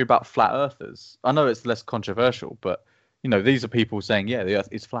documentary about flat earthers. I know it's less controversial, but, you know, these are people saying, yeah, the earth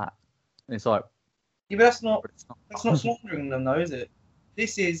is flat. And it's like... Yeah, but that's not slandering them, though, is it?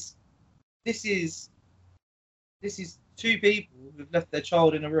 This is two people who've left their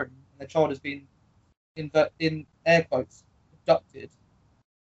child in a room, and their child has been, in air quotes, abducted.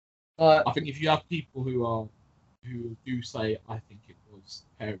 I think if you have people who do say, I think it was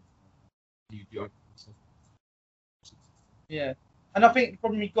parents, you do open yourself. Yeah, and I think the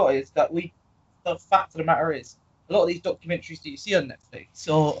problem you've got is that the fact of the matter is, a lot of these documentaries that you see on Netflix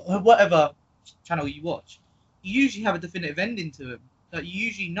or whatever channel you watch, you usually have a definitive ending to them. That you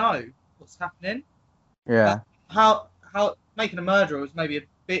usually know what's happening. Yeah. How making a murderer is maybe a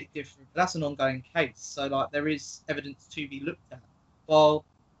bit different, but that's an ongoing case. So like there is evidence to be looked at. Well,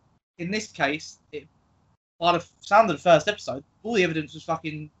 in this case, by the sound of the first episode, all the evidence was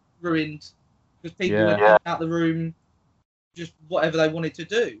fucking ruined because people went out the room, just whatever they wanted to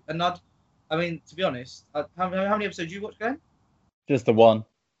do. And I mean, to be honest, how many episodes you watched, Glenn? Just the one.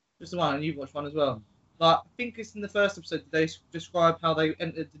 Just the one, and you've watched one as well. Like, I think it's in the first episode that they describe how they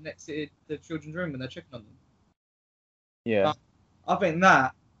entered and exited the children's room when they're checking on them. Yeah. I think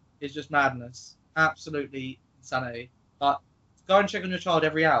that is just madness. Absolutely insanity. Like, to go and check on your child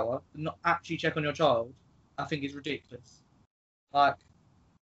every hour and not actually check on your child, I think is ridiculous. Like,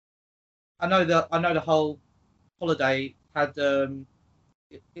 I know the whole holiday had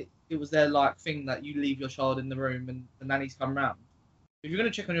it was their like thing that you leave your child in the room and the nannies come round. If you're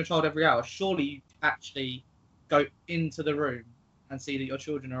going to check on your child every hour, surely you actually go into the room and see that your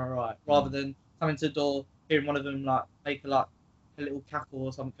children are alright, rather than coming to the door, hearing one of them like make a little cackle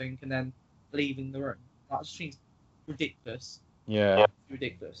or something, and then leaving the room. That just seems ridiculous. Yeah.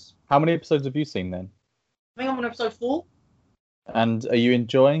 Ridiculous. How many episodes have you seen then? I think I'm on episode 4. And are you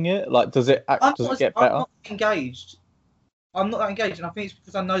enjoying it? Like, does it get better? I'm not engaged. I'm not that engaged, and I think it's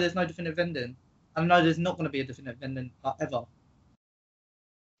because I know there's no definitive ending. I know there's not going to be a definitive ending ever,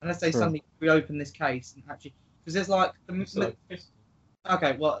 unless they suddenly reopen this case and actually, because there's like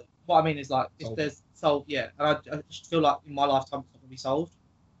okay, well, what I mean is like if there's solved, yeah, and I just feel like in my lifetime it's not going to be solved.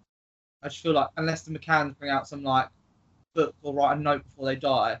 I just feel like unless the McCanns bring out some like book or write a note before they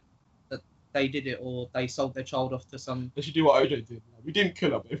die that they did it or they sold their child off to some. They should do what OJ did. We didn't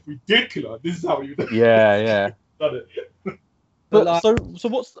kill her, but if we did kill her, this is how we would. Yeah. Done it. But like, so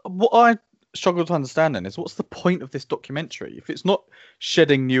what I struggle to understand then is what's the point of this documentary if it's not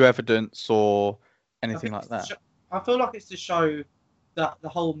shedding new evidence or anything like that? I feel like it's to show that the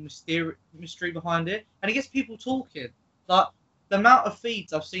whole mystery behind it, and it gets people talking. Like the amount of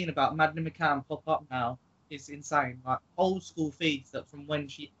feeds I've seen about Madeleine McCann pop up now is insane. Like old school feeds that from when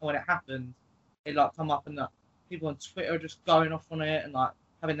it happened, it like come up and that people on Twitter are just going off on it and like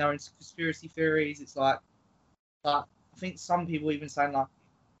having their own conspiracy theories. It's like I think some people even saying like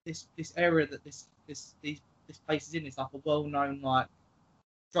this area that this place is in is like a well known like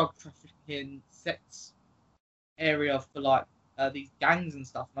drug trafficking sex area for like these gangs and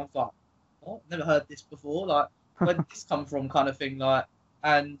stuff. And I was like, what? Never heard this before. Like, where did this come from? Kind of thing. Like,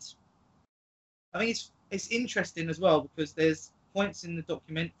 and I think it's interesting as well because there's points in the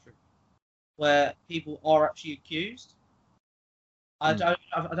documentary where people are actually accused. I don't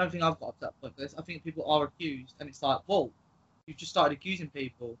think I've got up to that point. But I think people are accused, and it's like, whoa, you've just started accusing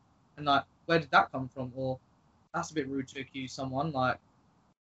people, and like, where did that come from? Or that's a bit rude to accuse someone. Like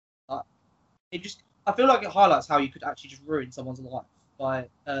it just. I feel like it highlights how you could actually just ruin someone's life by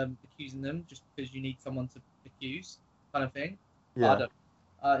accusing them just because you need someone to accuse, kind of thing. Yeah.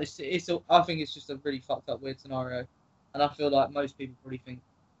 I think it's just a really fucked up, weird scenario, and I feel like most people probably think.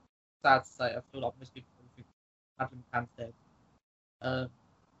 Sad to say, I feel like most people probably think Madeleine McCann's dead,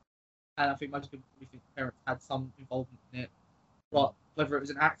 and I think most people probably think the parents had some involvement in it, but whether it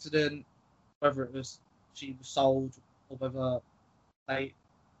was an accident, whether it was she was sold, or whether they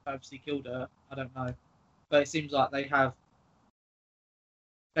purposely killed her, I don't know. But it seems like they have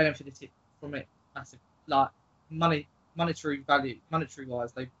benefited from it massive, like monetary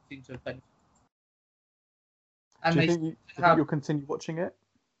wise, they seem to have benefited. And do you think you'll continue watching it?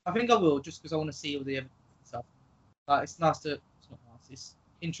 I think I will, just because I want to see all the evidence and stuff. Like it's not nice. It's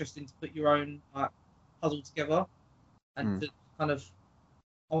interesting to put your own like puzzle together, and to kind of.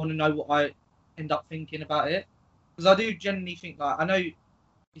 I want to know what I end up thinking about it, because I do genuinely think like I know.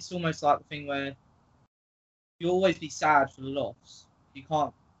 It's almost like the thing where you'll always be sad for the loss. You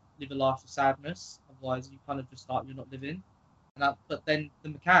can't live a life of sadness, otherwise you kind of just like you're not living. But then the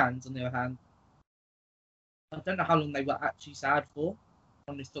McCanns, on the other hand, I don't know how long they were actually sad for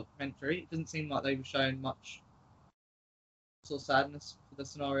on this documentary. It doesn't seem like they were showing much sort of sadness for the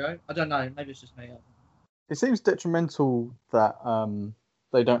scenario. I don't know. Maybe it's just me. It seems detrimental that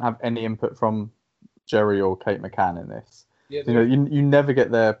they don't have any input from Jerry or Kate McCann in this. Yeah, you never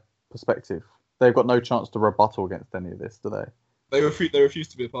get their perspective. They've got no chance to rebuttal against any of this, do they? They refuse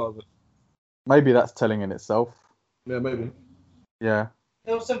to be a part of it. Maybe that's telling in itself. Yeah, maybe. Yeah.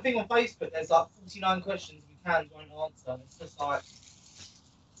 There was something on Facebook. There's like 49 questions McCann won't answer. And it's just like,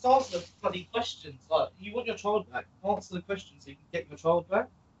 just answer the bloody questions. Like, you want your child back? Answer the questions so you can get your child back.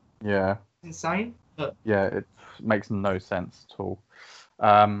 Yeah. It's insane. But yeah, it makes no sense at all.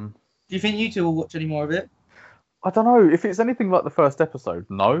 Do you think you two will watch any more of it? I don't know. If it's anything like the first episode,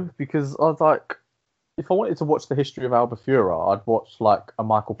 no. Because I was like, if I wanted to watch the history of Albufeira, I'd watch like a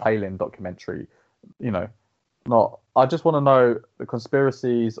Michael Palin documentary. You know, not. I just want to know the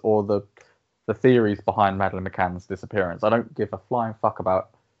conspiracies or the theories behind Madeleine McCann's disappearance. I don't give a flying fuck about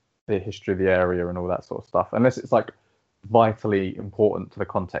the history of the area and all that sort of stuff, unless it's like vitally important to the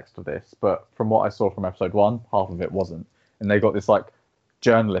context of this. But from what I saw from episode 1, half of it wasn't. And they got this like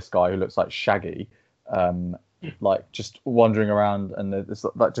journalist guy who looks like Shaggy, like just wandering around, and there's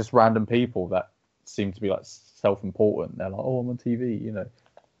like just random people that seem to be like self-important. They're like, oh, I'm on TV, you know.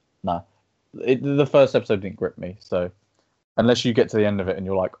 Nah, the first episode didn't grip me. So unless you get to the end of it and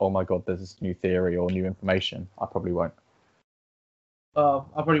you're like, oh my god, there's this new theory or new information, I probably won't. I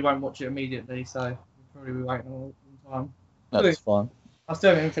probably won't watch it immediately, so I'll probably be waiting all the time. That's fine. I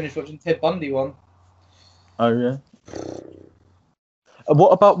still haven't finished watching Ted Bundy one. Oh yeah.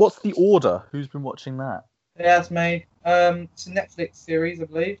 What's The Order? Who's been watching that? Yeah, that's me. It's a Netflix series, I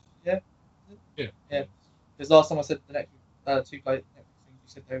believe. Yeah. Yeah. Because last time I said the Netflix, two Netflix things, you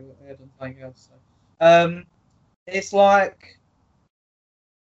said they had done something else. So. It's like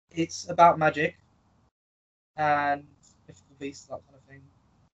it's about magic and mythical beasts, that kind of thing.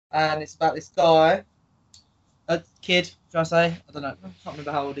 And it's about this guy, a kid, should I say? I don't know. I can't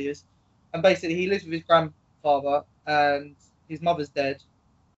remember how old he is. And basically, he lives with his father, and his mother's dead,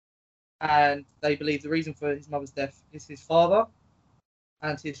 and they believe the reason for his mother's death is his father,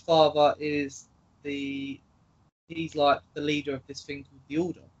 and his father is he's like the leader of this thing called the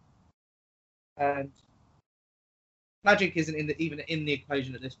Order, and magic isn't even in the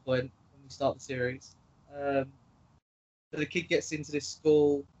equation at this point when we start the series. So the kid gets into this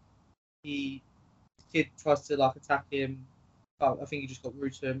school. The kid tries to like attack him. I think he just got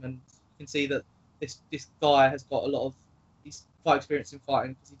rude to him, and you can see that this guy has got he's quite experienced in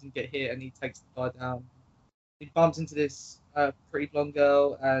fighting because he didn't get hit, and he takes the guy down. He bumps into this pretty blonde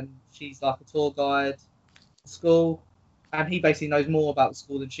girl, and she's like a tour guide at school, and he basically knows more about the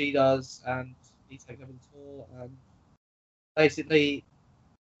school than she does, and he takes over the tour, and basically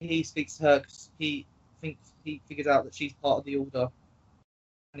he speaks to her because he thinks he figures out that she's part of the Order,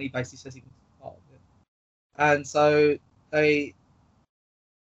 and he basically says he wants to be part of it. And so these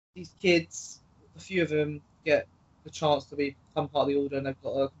kids, a few of them get the chance to become part of the Order, and they've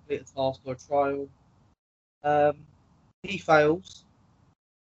got to complete a task or a trial. He fails,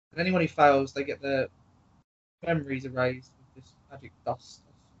 and anyone who fails, they get their memories erased with this magic dust.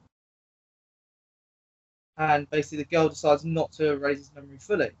 And basically, the girl decides not to erase his memory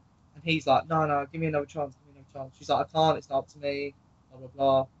fully, and he's like, "No, give me another chance, give me another chance." She's like, "I can't. It's not up to me." Blah blah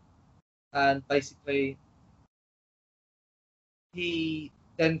blah. And basically, he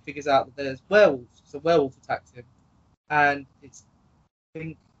then figures out that there's werewolves. So a werewolf attacks him, and I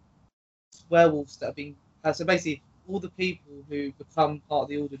think it's werewolves that have been. So basically, all the people who become part of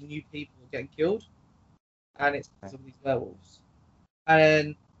the Order, new people, are getting killed, and it's because of these werewolves.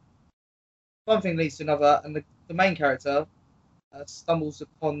 And one thing leads to another, and the main character stumbles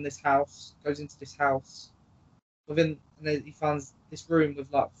upon this house, goes into this house, and then he finds this room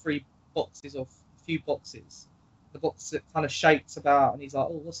with like a few boxes. The box kind of shakes about, and he's like,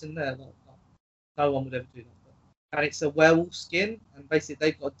 "Oh, what's in there?" Like, no one would ever do that. And it's a werewolf skin, and basically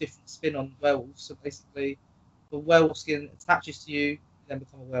they've got a different spin on werewolves. So basically, the werewolf skin attaches to you, you then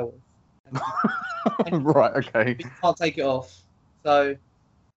become a werewolf. Right. Okay. You can't take it off. So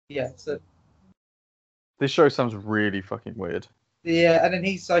yeah. So this show sounds really fucking weird. Yeah, and then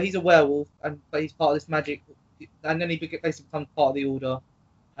he's a werewolf, but he's part of this magic, and then he basically becomes part of the Order,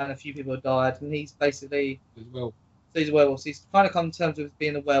 and a few people have died, and he's basically as well. So he's a werewolf. So he's kind of come to terms with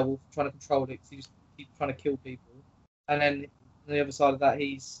being a werewolf, trying to control it, because he just keeps trying to kill people. And then on the other side of that,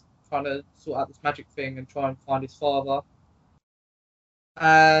 he's trying to sort out this magic thing and try and find his father.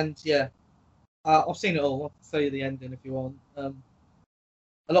 And yeah, I've seen it all. I can tell you the ending if you want. A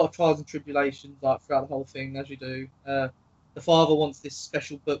lot of trials and tribulations, like throughout the whole thing, as you do. The father wants this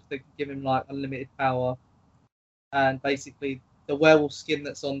special book that can give him like unlimited power, and basically the werewolf skin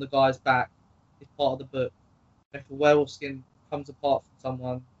that's on the guy's back is part of the book. If the werewolf skin comes apart from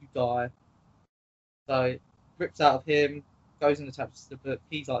someone, you die. So it rips out of him, goes and attaches to the book.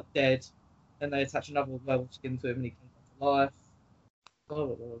 He's like dead. Then they attach another werewolf skin to him, and he comes back to life. Blah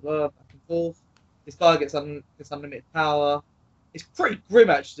blah blah blah. Back and forth. This guy gets unlimited power. It's pretty grim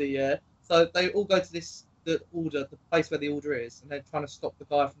actually. Yeah. So they all go to the Order, the place where the Order is, and they're trying to stop the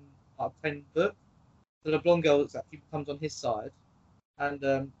guy from obtaining the book. So the blonde girl actually becomes on his side,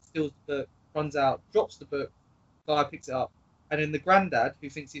 and steals the book, runs out, drops the book. The guy picks it up, and then the granddad, who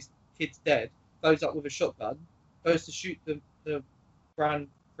thinks his kid's dead, goes up with a shotgun, goes to shoot the grand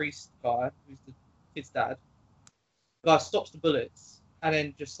priest guy, who's the kid's dad. The guy stops the bullets, and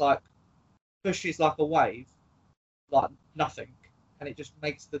then just like pushes like a wave, like nothing, and it just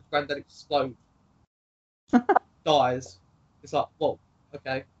makes the granddad explode. Dies. It's like, whoa,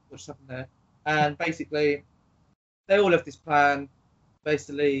 okay, what just happened there? And basically, they all have this plan.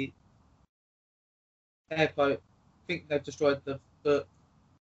 Basically, air quote, think they've destroyed the book.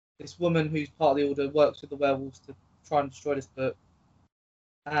 This woman who's part of the Order works with the werewolves to try and destroy this book.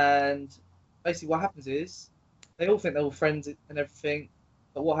 And basically, what happens is they all think they're all friends and everything.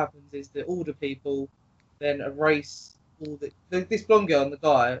 But what happens is the Order people then erase all this blonde girl and the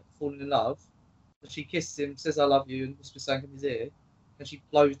guy falling in love. She kisses him, says "I love you," and whispers something in his ear. And she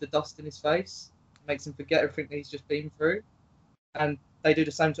blows the dust in his face, makes him forget everything that he's just been through. And they do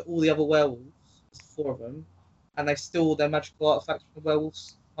the same to all the other werewolves. There's 4 of them, and they steal all their magical artifacts from the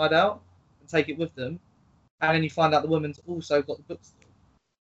werewolves' hideout and take it with them. And then you find out the woman's also got the book still,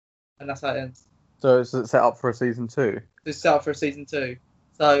 and that's how it ends. So it's set up for a season 2. It's set up for a season 2.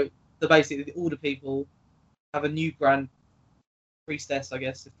 So basically, the Order people have a new grand priestess, I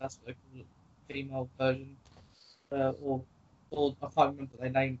guess, if that's what they call it. Female version, or I can't remember what the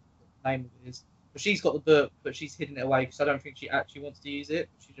name of it is. But she's got the book, but she's hidden it away because I don't think she actually wants to use it.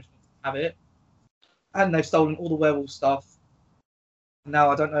 She just wants to have it. And they've stolen all the werewolf stuff.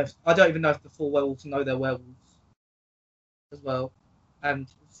 Now I don't even know if the 4 werewolves know they're werewolves as well. And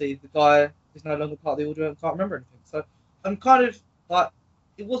see, the guy is no longer part of the order and can't remember anything. So I'm kind of like,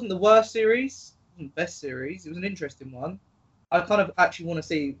 it wasn't the worst series, it wasn't the best series. It was an interesting one. I kind of actually want to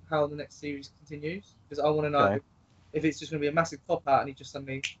see how the next series continues because I want to know if it's just going to be a massive pop out and he just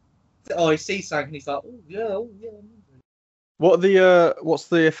suddenly, he sees something and he's like, oh yeah. What's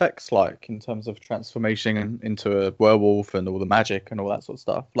the effects like in terms of transformation into a werewolf and all the magic and all that sort of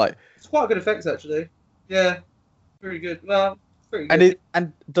stuff? Like, it's quite good effects actually. Yeah, pretty good. Well, pretty good.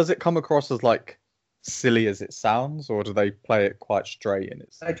 And does it come across as like silly as it sounds, or do they play it quite straight?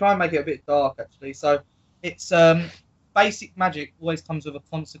 They try and make it a bit dark actually. So it's basic magic always comes with a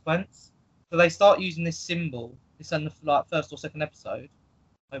consequence. So they start using this symbol. It's in the first or second episode,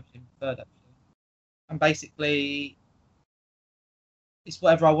 hopefully third actually, and basically it's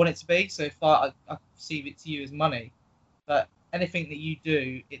whatever I want it to be. So if I perceive it to you as money, but anything that you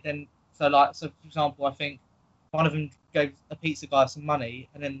do, it then so for example, I think one of them gave a pizza guy some money,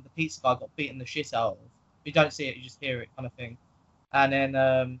 and then the pizza guy got beaten the shit out of. You don't see it, you just hear it, kind of thing. And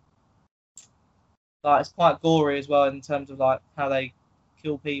then it's quite gory as well in terms of like how they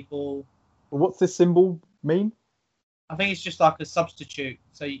kill people. What's this symbol mean? I think it's just like a substitute,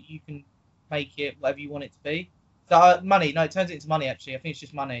 so you can make it whatever you want it to be. So money, no, it turns it into money actually. I think it's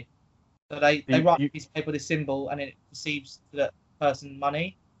just money. So they write a piece of paper with this symbol, and it perceives to that person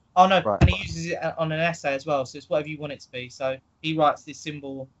money. Oh no, right, and he uses it on an essay as well. So it's whatever you want it to be. So he writes this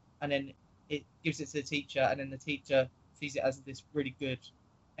symbol, and then it gives it to the teacher, and then the teacher sees it as this really good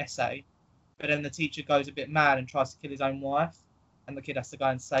essay. But then the teacher goes a bit mad and tries to kill his own wife, and the kid has to go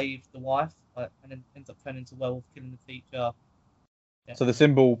and save the wife, and then ends up turning into a werewolf, killing the teacher. Yeah. So the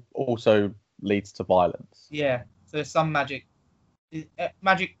symbol also leads to violence. Yeah. So there's some magic.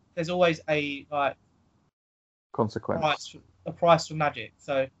 Magic. There's always a consequence. A price for magic.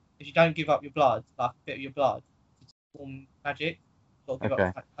 So if you don't give up your blood, like a bit of your blood, to form magic, you've got to give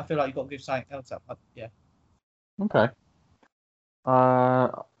up. I feel like you've got to give something else up. Yeah. Okay. I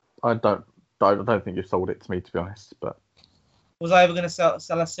don't think you sold it to me, to be honest. But was I ever going to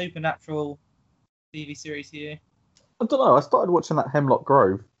sell a supernatural TV series to you? I don't know. I started watching that Hemlock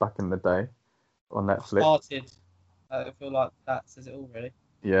Grove back in the day on Netflix. I feel like that says it all, really.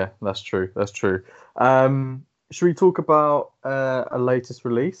 Yeah, that's true. Should we talk about a latest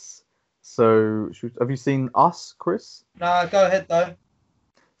release? So, have you seen Us, Chris? No, go ahead though.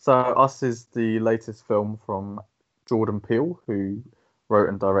 So, Us is the latest film from Jordan Peele, who wrote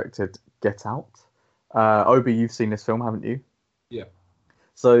and directed Get Out. Obi, you've seen this film, haven't you? Yeah.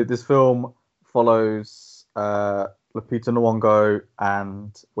 So, this film follows Lupita Nyong'o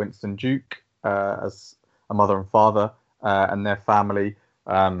and Winston Duke as a mother and father and their family.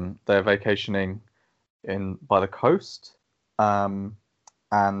 They're vacationing by the coast, and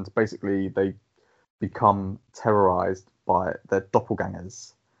basically they become terrorized by their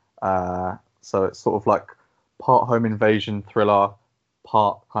doppelgangers. So it's sort of like part home invasion thriller,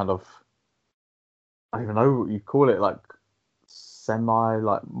 part kind of, I don't even know what you call it, like semi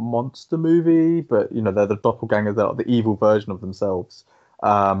like monster movie, but they're the doppelgangers, they're like the evil version of themselves.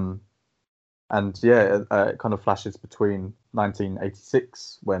 And yeah, it kind of flashes between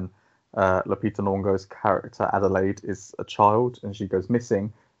 1986 when Lupita Nyong'o's character Adelaide is a child and she goes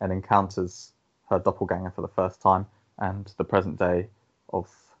missing and encounters her doppelganger for the first time, and the present day of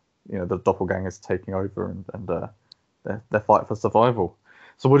the doppelgangers taking over and their fight for survival.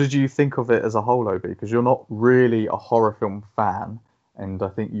 So what did you think of it as a whole, Obi? Because you're not really a horror film fan, and I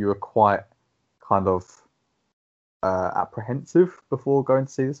think you were quite kind of apprehensive before going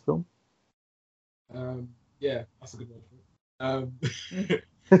to see this film. Yeah, that's a good one.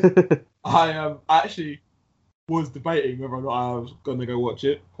 I actually was debating whether or not I was going to go watch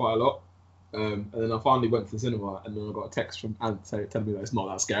it quite a lot. And then I finally went to the cinema, and then I got a text from Ant telling me that it's not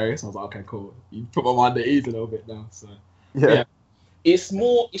that scary. So I was like, okay, cool. You put my mind at ease a little bit now. So yeah. It's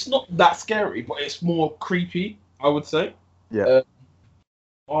not that scary, but it's more creepy, I would say. Yeah.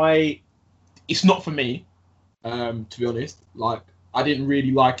 It's not for me, to be honest. Like, I didn't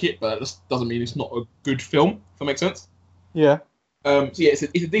really like it, but that doesn't mean it's not a good film, if that makes sense. Yeah. So yeah, it's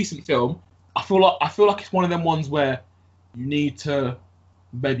a decent film. I feel like it's one of them ones where you need to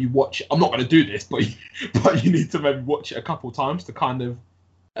maybe watch it. I'm not going to do this, but you need to maybe watch it a couple times to kind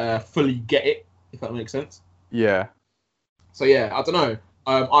of fully get it, if that makes sense. Yeah. So yeah, I don't know.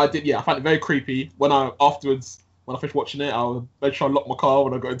 I found it very creepy. When I finished watching it, I made sure I locked my car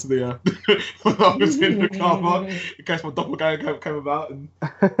when I got into the when I was in the car park in case my doppelganger came about. And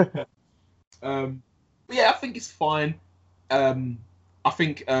but yeah, I think it's fine. I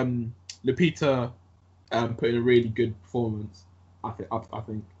think Lupita put in a really good performance. I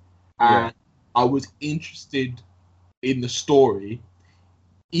think, and I was interested in the story,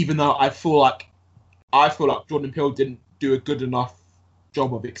 even though I feel like Jordan Peele didn't do a good enough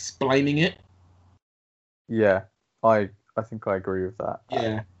job of explaining it. Yeah, I think I agree with that.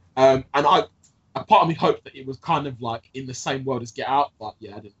 Yeah, and a part of me hoped that it was kind of like in the same world as Get Out, but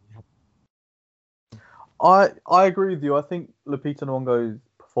yeah, I didn't really have. I agree with you. I think Lupita Nyong'o's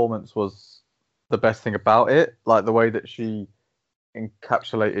performance was the best thing about it. Like the way that she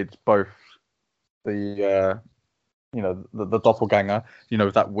encapsulated both the the doppelganger,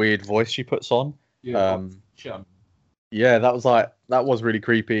 with that weird voice she puts on. Yeah, yeah, that was really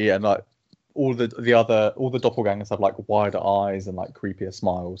creepy, and like all the doppelgangers have like wider eyes and like creepier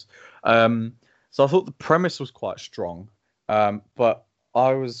smiles. So I thought the premise was quite strong, but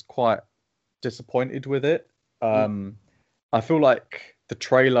I was quite disappointed with it. I feel like the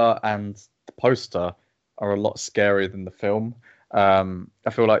trailer and the poster are a lot scarier than the film.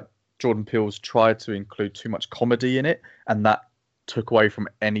 I feel like Jordan Peele's tried to include too much comedy in it, and that took away from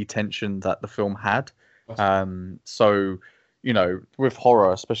any tension that the film had. So, with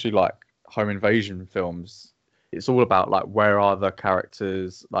horror, especially like home invasion films, it's all about like where are the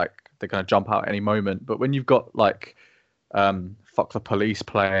characters, like they're going to jump out at any moment. But when you've got like fuck the police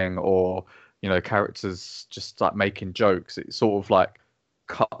playing, or characters just like making jokes, it sort of like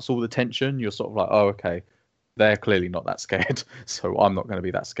cuts all the tension. You're sort of like, oh, okay, they're clearly not that scared, so I'm not going to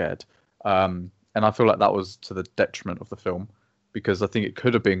be that scared. And I feel like that was to the detriment of the film, because I think it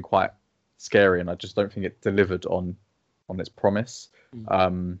could have been quite scary, and I just don't think it delivered on its promise.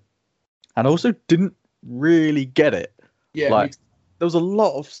 And I also didn't really get it. Yeah, like there was a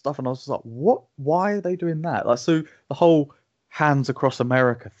lot of stuff, and I was just like, what? Why are they doing that? Like, so the whole Hands Across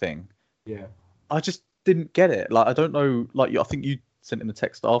America thing. Yeah, I just didn't get it. Like, I don't know. Like, I think you sent in the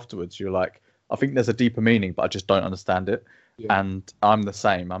text afterwards. You're like, I think there's a deeper meaning, but I just don't understand it. Yeah. And I'm the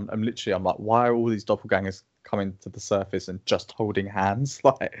same. I'm like, why are all these doppelgangers coming to the surface and just holding hands?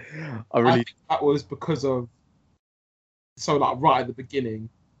 Like, I think that was because of, so like right at the beginning,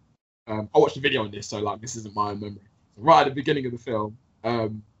 I watched a video on this, so like this isn't my own memory. So right at the beginning of the film,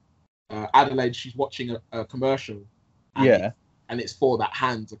 Adelaide, she's watching a commercial. And it's for that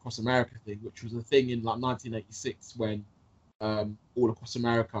Hands Across America thing, which was a thing in like 1986 when all across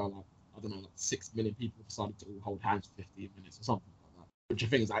America, like, I don't know, like 6 million people decided to all hold hands for 15 minutes or something like that, which I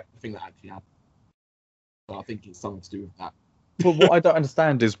think is the thing that actually happened. So I think it's something to do with that. But what I don't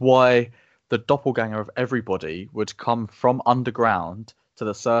understand is why the doppelganger of everybody would come from underground to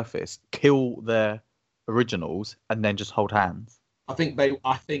the surface, kill their originals, and then just hold hands. I think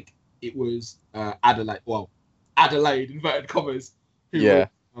it was Adelaide. Well, Adelaide, inverted commas, who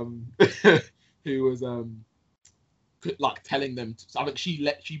was like telling them. I think she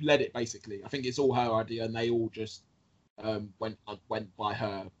led it basically. I think it's all her idea, and they all just went by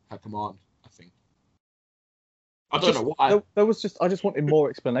her command. I think. I don't know what. There was I just wanted more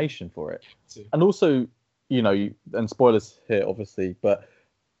explanation for it, and also, and spoilers here, obviously, but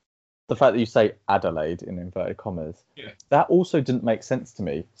the fact that you say Adelaide in inverted commas, that also didn't make sense to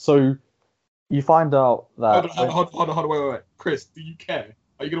me. So. You find out that... Hold on, wait. Chris, do you care?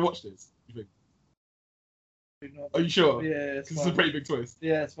 Are you going to watch this, you think? Are you sure? Yeah, it's fine. It's a pretty big twist.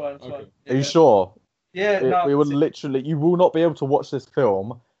 Yeah, it's fine, fine. Are you sure? Yeah, you will not be able to watch this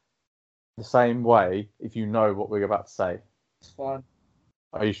film the same way if you know what we're about to say. It's fine.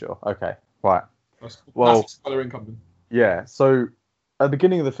 Are you sure? Okay, right. That's spoiler incoming. Yeah, so at the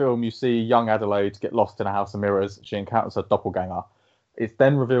beginning of the film, you see young Adelaide get lost in a house of mirrors. She encounters a doppelganger. It's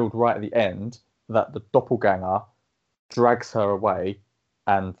then revealed right at the end that the doppelganger drags her away,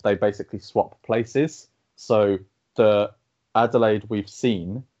 and they basically swap places. So the Adelaide we've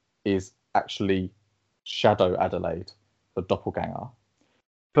seen is actually Shadow Adelaide, the doppelganger.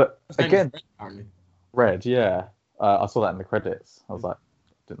 But again, Red, yeah. I saw that in the credits. I was like,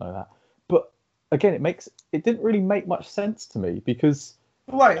 didn't know that. But again, it didn't really make much sense to me, because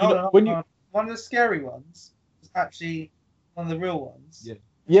wait, hold on. One of the scary ones is actually one of the real ones.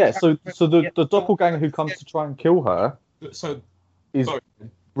 Yeah. So the doppelganger who comes to try and kill her is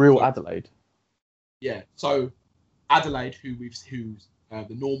real Adelaide. Yeah. So Adelaide, who's the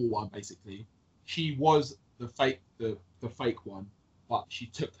normal one, basically, she was the fake one, but she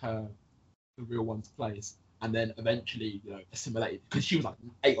took the real one's place, and then eventually assimilated, because she was like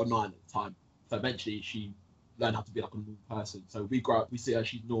 8 or 9 at the time. So eventually she learned how to be like a normal person. So we grow up, we see her,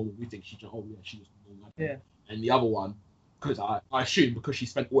 she's normal. We think she's she was normal. Yeah. And the other one, because I assume because she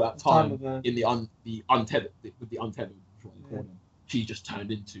spent all that time in the untethered, with the untethered, she just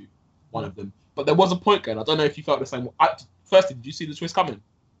turned into one of them. But there was a point, going. I don't know if you felt the same. Firstly, did you see the twist coming?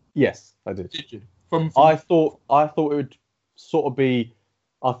 Yes, I did. Did you? I thought it would sort of be.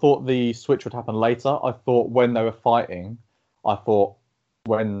 I thought the switch would happen later. I thought when they were fighting, I thought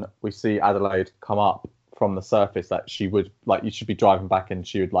when we see Adelaide come up from the surface that she would like you should be driving back and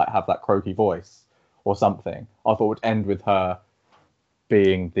she would like have that croaky voice or something. I thought it would end with her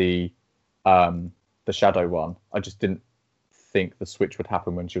being the shadow one. I just didn't think the switch would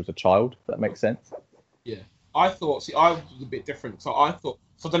happen when she was a child. If that makes sense. Yeah, I thought. See, I was a bit different. So I thought.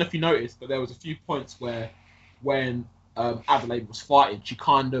 So I don't know if you noticed, but there was a few points where when Adelaide was fighting, she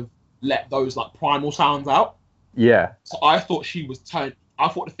kind of let those like primal sounds out. Yeah. So I thought she was turned. I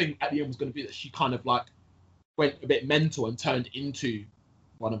thought the thing at the end was going to be that she kind of like went a bit mental and turned into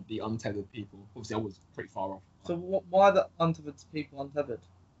one of the untethered people. Obviously, I was pretty far off. So why the untethered people untethered?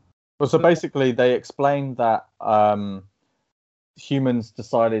 Well, so basically, they explained that humans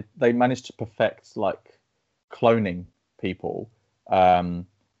decided they managed to perfect like cloning people,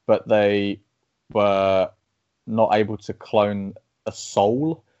 but they were not able to clone a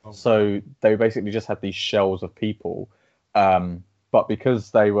soul. Oh. So they basically just had these shells of people, but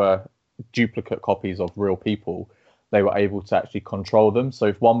because they were duplicate copies of real people, they were able to actually control them. So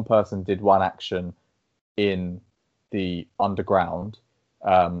if one person did one action in the underground,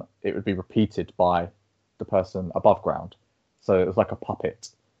 it would be repeated by the person above ground. So it was like a puppet.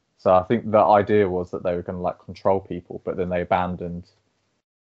 So I think the idea was that they were going to like control people, but then they abandoned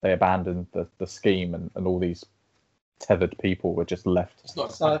the scheme, and all these tethered people were just left. It's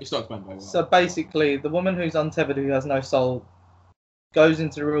not well. So basically, the woman who's untethered, who has no soul, goes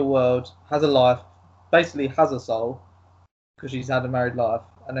into the real world, has a life, basically has a soul because she's had a married life,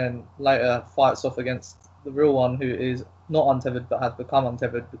 and then later fights off against the real one who is not untethered but has become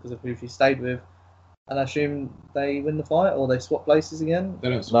untethered because of who she stayed with. And I assume they win the fight, or they swap places again? They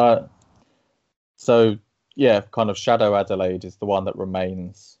don't swap. No. So, yeah, kind of Shadow Adelaide is the one that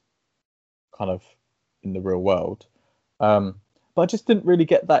remains kind of in the real world. But I just didn't really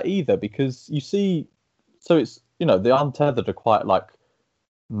get that either, because you see, so it's, the untethered are quite like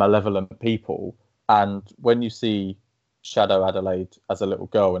malevolent people. And when you see Shadow Adelaide as a little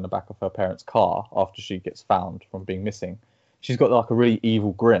girl in the back of her parents' car after she gets found from being missing, she's got like a really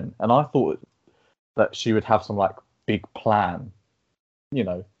evil grin. And I thought that she would have some like big plan,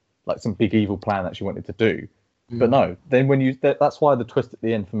 like some big evil plan that she wanted to do. But no, then that's why the twist at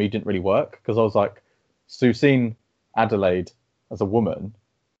the end for me didn't really work, because I was like, so you've seen Adelaide as a woman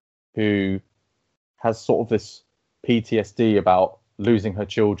who has sort of this PTSD about losing her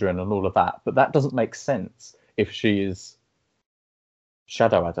children and all of that, but that doesn't make sense if she is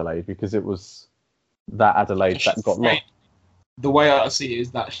Shadow Adelaide, because it was that Adelaide that got lost. The way I see it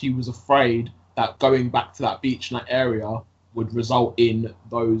is that she was afraid that going back to that beach in that area would result in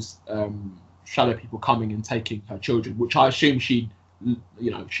those shadow people coming and taking her children, which I assume she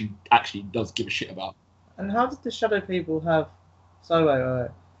actually does give a shit about. And how did the shadow people have? So wait.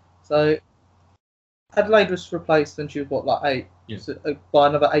 So Adelaide was replaced when she was what, like 8? Yeah. So, by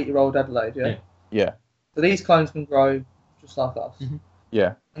another 8-year-old Adelaide, yeah. Yeah. So these clones can grow just like us. Mm-hmm.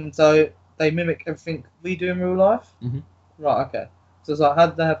 Yeah. And so they mimic everything we do in real life. Mm-hmm. Right. Okay. So it's like, how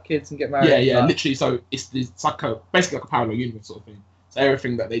do they have kids and get married? Yeah, literally. So it's like basically like a parallel universe sort of thing. So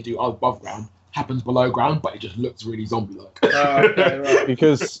everything that they do above ground happens below ground, but it just looks really zombie-like. Oh, okay, right.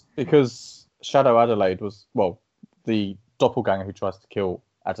 because Shadow Adelaide was, well, the doppelganger who tries to kill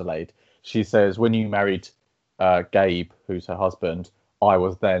Adelaide. She says, when you married Gabe, who's her husband, I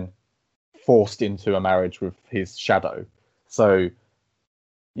was then forced into a marriage with his shadow. So,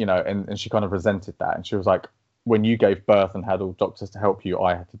 and she kind of resented that. And she was like, when you gave birth and had all doctors to help you,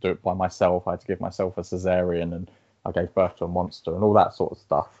 I had to do it by myself. I had to give myself a cesarean, and I gave birth to a monster and all that sort of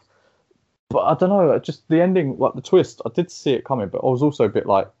stuff. But I don't know, just the ending, like the twist, I did see it coming, but I was also a bit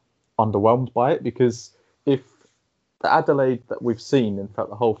like underwhelmed by it, because if the Adelaide that we've seen in fact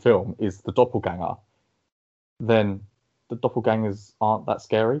the whole film is the doppelganger, then the doppelgangers aren't that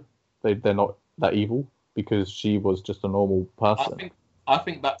scary. They're not that evil, because she was just a normal person. I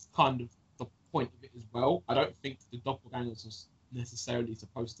think that's kind of the point of it as well. I don't think the doppelgangers are necessarily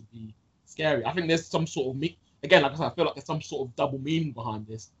supposed to be scary. I think there's some sort of again, like I said, I feel like there's some sort of double meaning behind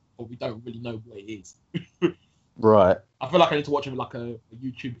this, but we don't really know what it is. Right. I feel like I need to watch like a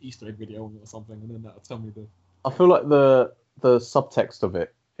YouTube Easter egg video or something, and then that'll tell me the. I feel like the subtext of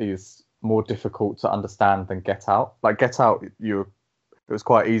it is more difficult to understand than Get Out. Like Get Out, it was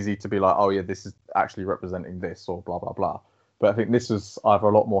quite easy to be like, oh yeah, this is actually representing this, or blah blah blah. But I think this is either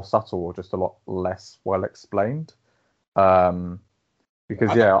a lot more subtle or just a lot less well explained. Because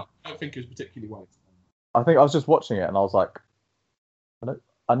I don't think it was particularly well explained. I think I was just watching it and I was like,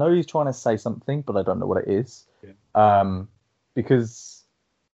 I know he's trying to say something, but I don't know what it is. Yeah. Because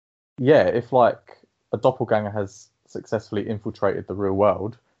if like a doppelganger has successfully infiltrated the real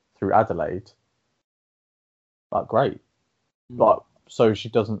world through Adelaide. Like, great. Like, so she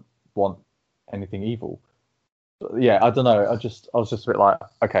doesn't want anything evil. But yeah, I don't know. I was just a bit like,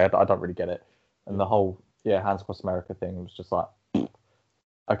 okay, I don't really get it. And the whole Hands Across America thing was just like,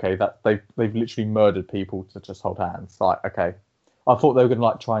 okay, that they've literally murdered people to just hold hands. Like, okay, I thought they were gonna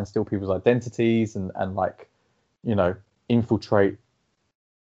like try and steal people's identities and like, you know, infiltrate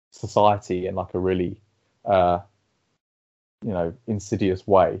society in like a really, you know, insidious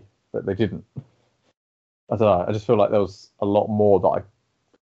way, but they didn't. I don't know. I just feel like there was a lot more that I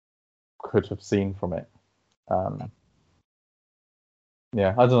could have seen from it.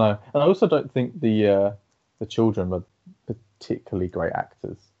 Yeah, I don't know, and I also don't think the children were particularly great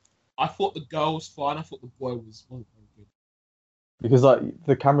actors. I thought the girl was fine. I thought the boy wasn't very good. Because like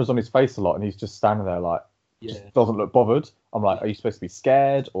the camera's on his face a lot, and he's just standing there like, just doesn't look bothered. I'm like, are you supposed to be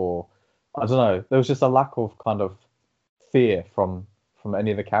scared, or I don't know. There was just a lack of kind of fear from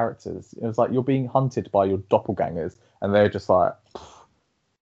any of the characters. It was like you're being hunted by your doppelgangers, and they're just like,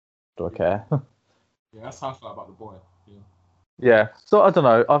 do I care? Yeah, that's how I felt about the boy. Yeah. So I don't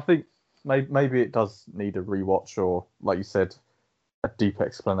know. I think maybe it does need a rewatch, or like you said, a deeper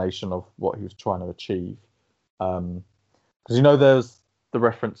explanation of what he was trying to achieve. Because you know, there's the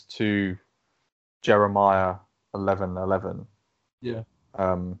reference to Jeremiah 11:11. Yeah.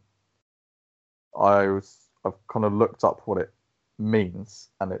 I've kind of looked up what it means,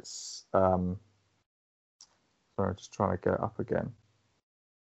 and it's sorry, just trying to get it up again.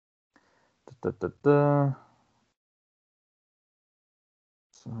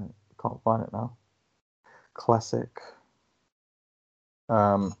 Sorry, can't find it now. Classic.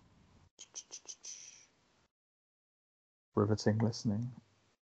 Riveting listening.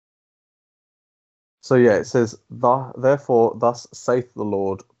 So yeah, it says, therefore, thus saith the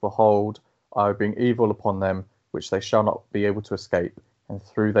Lord, behold, I will bring evil upon them, which they shall not be able to escape, and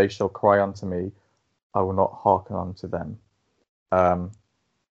through they shall cry unto me, I will not hearken unto them.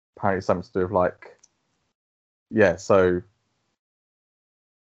 Apparently something to do with like, yeah, so,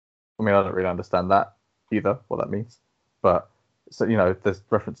 I mean, I don't really understand that either, what that means, but, so, you know, there's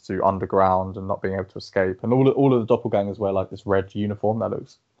reference to underground and not being able to escape, and all of the doppelgangers wear like this red uniform that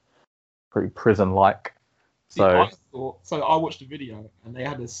looks pretty prison-like. See, I watched a video and they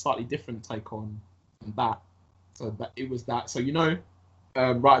had a slightly different take on that. So that it was that. So you know,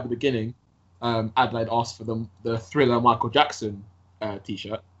 right at the beginning, Adelaide asked for the Thriller Michael Jackson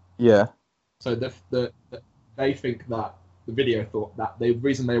T-shirt. Yeah. So they think that the video thought that the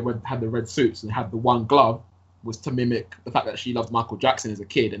reason they had the red suits and had the one glove was to mimic the fact that she loved Michael Jackson as a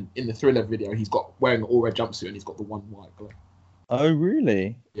kid, and in the Thriller video he's got wearing an all red jumpsuit and he's got the one white glove. Oh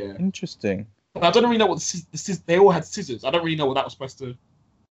really? Yeah. Interesting. But I don't really know what they all had scissors. I don't really know what that was supposed to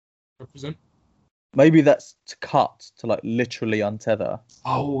represent. Maybe that's to cut, to like literally untether.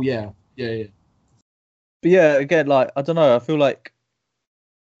 Oh yeah. But yeah, again, like I don't know. I feel like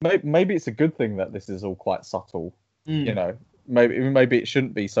maybe it's a good thing that this is all quite subtle. You know, maybe it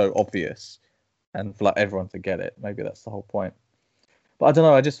shouldn't be so obvious, and for like everyone to get it. Maybe that's the whole point. But I don't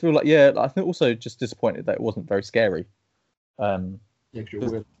know. I just feel like I think also just disappointed that it wasn't very scary. Because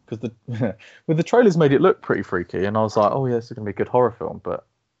the trailers made it look pretty freaky, and I was like, oh yeah, this is gonna be a good horror film. But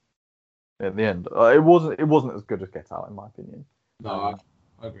at the end, it wasn't as good as Get Out, in my opinion. No,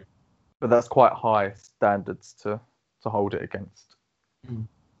 I agree. But that's quite high standards to hold it against. Do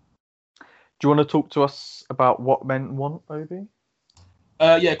you want to talk to us about What Men Want, Obi?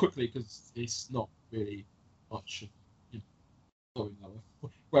 Yeah, quickly, because it's not really much.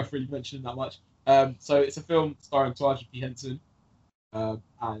 Worth really mentioning that much. So it's a film starring Taraji P. Henson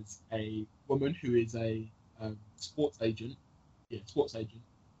as a woman who is a sports agent. Yeah, sports agent.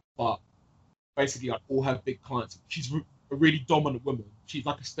 But basically, like all her big clients, she's a really dominant woman. She's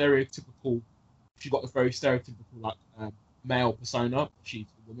like a stereotypical. She's got a very stereotypical like male persona. She's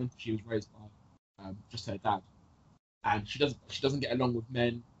a woman. She was raised by just her dad, and she doesn't get along with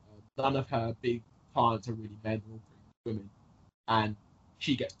men. None of her big clients are really men; they're all pretty women, and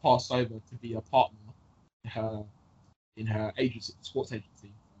she gets passed over to be a partner in her agency, sports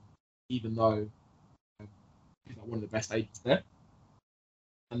agency, even though she's like one of the best agents there.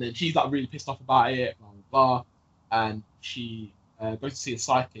 And then she's like really pissed off about it, blah blah blah, and she goes to see a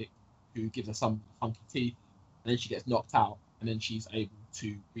psychic who gives her some funky teeth, and then she gets knocked out, and then she's able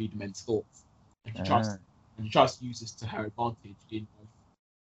to read men's thoughts, and she tries to use this to her advantage in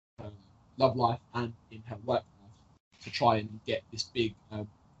both her love life and in her work life to try and get this big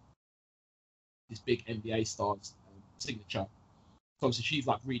NBA star's signature. So obviously she's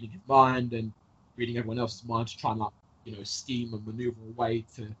like reading his mind and reading everyone else's mind to try and like scheme and maneuver a way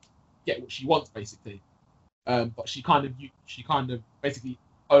to get what she wants basically. But she kind of basically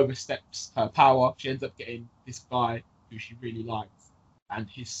oversteps her power. She ends up getting this guy who she really likes and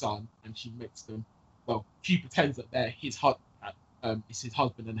his son, and she makes them. Well, she pretends that they're it's his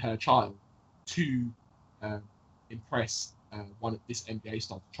husband and her child to impress one of this NBA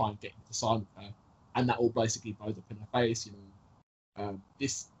star to try and get him to sign with her, and that all basically blows up in her face.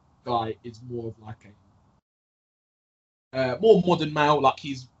 This guy is more of like a more modern male, like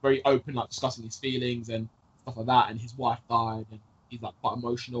he's very open, like discussing his feelings and stuff like that. And his wife died, and he's like quite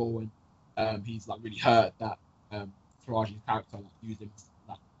emotional, and he's like really hurt that Taraji's character like used him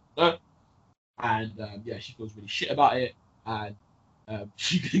like, and yeah, she feels really shit about it, and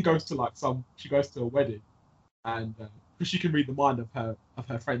she goes to a wedding, and because she can read the mind of her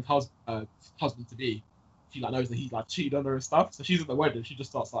friend's husband to be, she like knows that he's like cheated on her and stuff. So she's at the wedding, she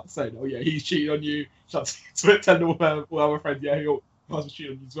just starts like saying, "Oh yeah, he's cheating on you." She starts telling all her friends, "Yeah, your husband's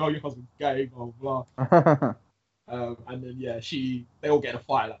cheating on you as well. Your husband's gay." Blah blah blah. And then yeah, they all get in a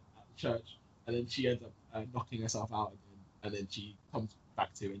fight at the church, and then she ends up knocking herself out again, and then she comes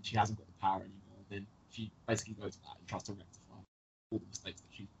back to, and she hasn't got the power anymore. And then she basically goes back and tries to rectify all the mistakes that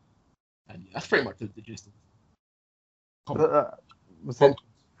she. And yeah, that's pretty much the gist of it. Was it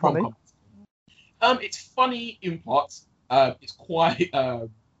funny? It's funny in parts. It's quite.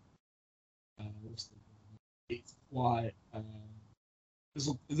 It's quite. There's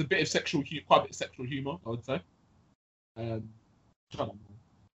a bit of quite a bit of sexual humor, I would say. And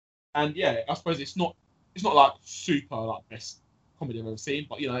yeah, I suppose it's not like super like best comedy I've ever seen,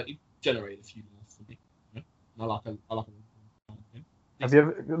 but it generated a few laughs for me. And I like a. Have you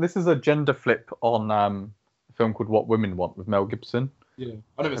ever? This is a gender flip on a film called What Women Want with Mel Gibson. Yeah,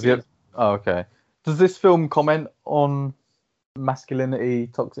 I never seen it. Oh, okay. Does this film comment on masculinity,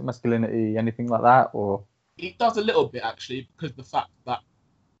 toxic masculinity, anything like that, or? It does a little bit actually, because the fact that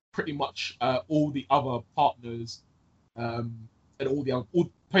pretty much all the other partners and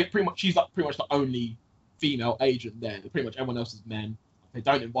pretty much she's like pretty much the only female agent there. Pretty much everyone else is men. They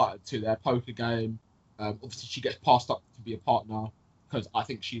don't invite her to their poker game. Obviously, she gets passed up to be a partner because I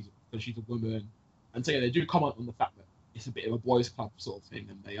think she's a woman. And so yeah, they do comment on the fact that it's a bit of a boys' club sort of thing,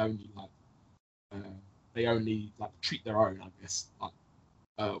 and they only treat their own, I guess,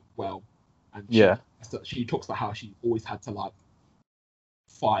 well. And she talks about how she always had to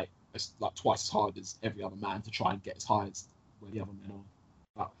fight twice as hard as every other man to try and get as high as where the other men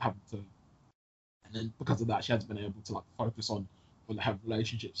are, having to. And then because of that, she hasn't been able to focus on have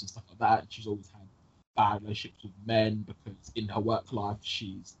relationships and stuff like that. And she's always had bad relationships with men because in her work life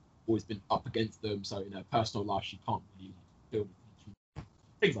she's always been up against them. So in her personal life she can't really build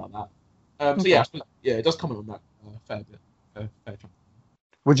things like that. So yeah, it does comment on that fair bit. Fair chunk.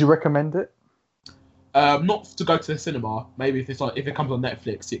 Would you recommend it? Not to go to the cinema. Maybe if it comes on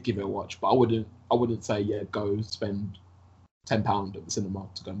Netflix, give it a watch. But I wouldn't say go spend £10 at the cinema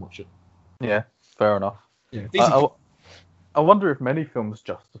to go and watch it. Yeah, fair enough. Yeah, I wonder if many films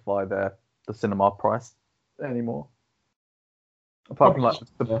justify the cinema price anymore. Apart from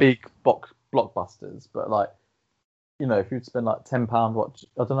the big blockbusters, but if you'd spend £10 watch,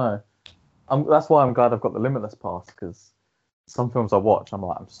 I don't know. That's why I'm glad I've got the Limitless pass, because some films I watch, I'm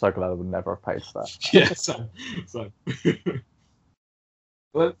so glad I would never have paid for that. Yeah, so.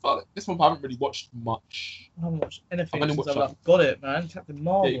 Well, this one I haven't really watched much. I haven't watched anything since I've got it, man. Captain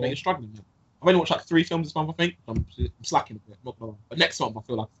Marvel. Yeah, you're struggling. Man. I've only watched 3 films this month, I think. I'm slacking a bit, not gonna lie. But next month I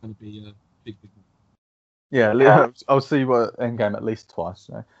feel like it's going to be a big one. Yeah, I'll see what Endgame at least twice.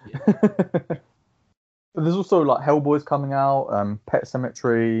 So. Yeah. But there's also Hellboy's coming out, Pet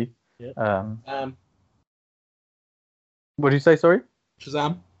Sematary. Yeah. What did you say? Sorry.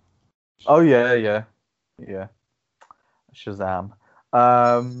 Shazam. Oh yeah. Shazam.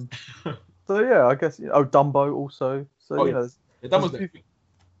 So yeah, I guess. Dumbo also. So there's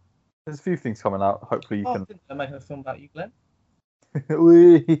a few things coming out. Hopefully you can. They're making a film about you, Glenn.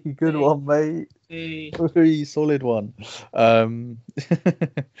 Good one, mate. Solid one.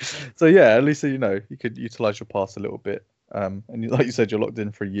 So yeah, at least you could utilize your pass a little bit. And like you said, you're locked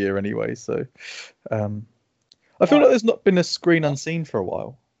in for a year anyway. So I feel like there's not been a screen unseen for a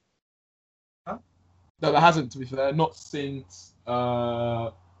while. Huh? No, there hasn't. To be fair, not since.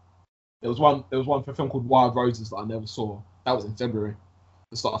 There was one for a film called Wild Roses that I never saw. That was in February,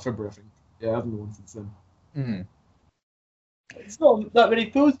 the start of February, I think. Yeah, I haven't been one since then. Mm. It's not that many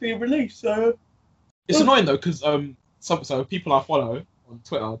films being released, so it's annoying though, because so people I follow on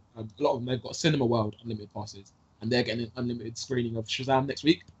Twitter, a lot of them, they've got Cinema World unlimited passes, and they're getting an unlimited screening of Shazam next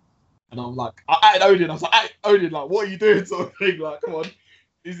week. And I'm like, I added Odin. I was like, Odin, what are you doing? Sort of thing. Come on,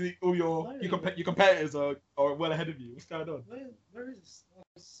 all your competitors are well ahead of you. What's going on? Where is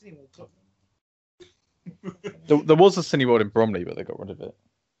this? There was a Cineworld in Bromley, but they got rid of it.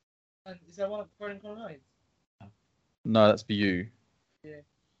 And is there one at Croydon Colonnade? No, that's for you.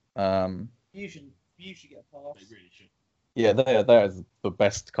 Yeah. You should get a pass. They really should. Yeah, they're the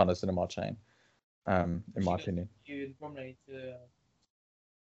best kind of cinema chain, in my opinion. You and Bromley to.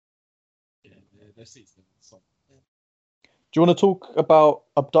 Yeah, their seats are solid. Do you want to talk about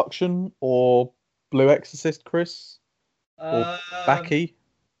Abduction or Blue Exorcist, Chris? Or Baki?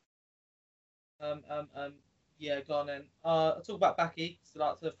 Yeah, go on then. I'll talk about Baki, so I'd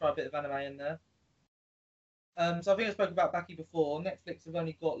like to throw a bit of anime in there. So I think I spoke about Baki before. Netflix have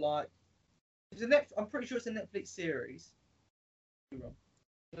only got like I'm pretty sure it's a Netflix series. The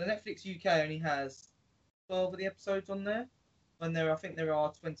Netflix UK only has 12 of the episodes on there. When I think there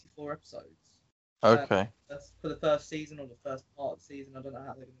are 24 episodes. Okay. That's for the first season or the first part of the season. I don't know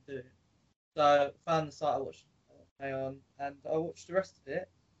how they're going to do it. So I found the site I watched on, and I watched the rest of it.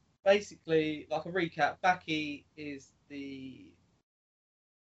 Basically, like a recap, Baki is I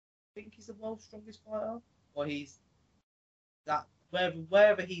think he's the world's strongest fighter, or he's that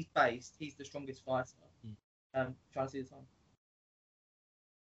wherever he's based, he's the strongest fighter. Trying to see the time.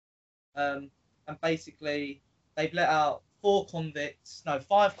 And basically, they've let out 5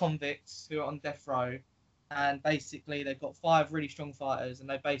 convicts who are on death row, and basically they've got 5 really strong fighters, and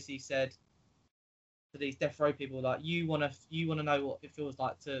they basically said to these death row people, like, you wanna know what it feels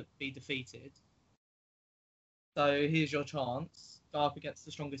like to be defeated. So here's your chance. Go up against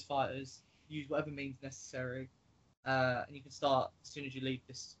the strongest fighters. Use whatever means necessary, and you can start as soon as you leave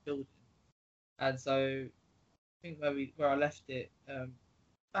this building. And so I think where I left it,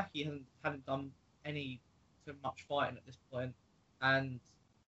 Baki hadn't done any so much fighting at this point, and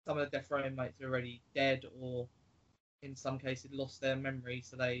some of the death row inmates are already dead, or in some cases lost their memory,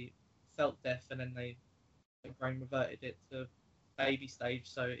 so they felt death, and then their brain reverted it to baby stage.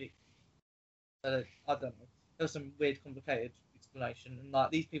 So I don't know. There's some weird, complicated explanation, and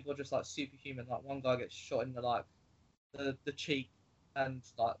like these people are just like superhuman. Like one guy gets shot in the cheek, and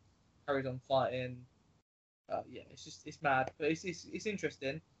like carries on fighting. Yeah, it's mad, but it's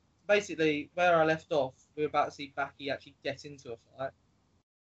interesting. Basically, where I left off, we were about to see Baki actually get into a fight.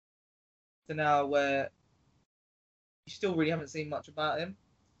 So now where you still really haven't seen much about him.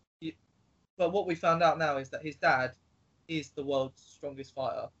 But what we found out now is that his dad is the world's strongest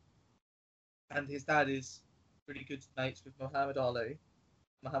fighter. And his dad is really good mates with Muhammad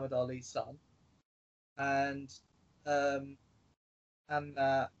Ali's son. And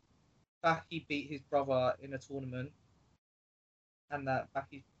Baki beat his brother in a tournament. And that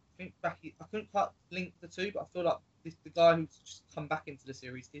Baki, I couldn't quite link the two, but I feel like the guy who's just come back into the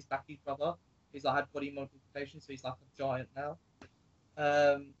series is Baki's brother. He's like had body modification, so he's like a giant now.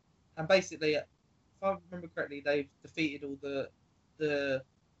 And basically, if I remember correctly, they've defeated all the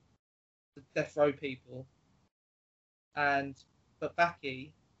death row people, but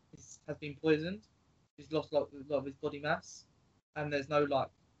Baki has been poisoned. He's lost a lot of his body mass, and there's no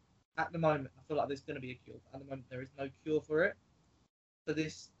at the moment. I feel like there's going to be a cure, but at the moment there is no cure for it. So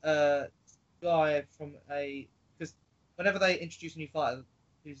this guy because whenever they introduce a new fighter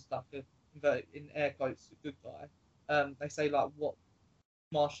who's like in air quotes a good guy, they say like what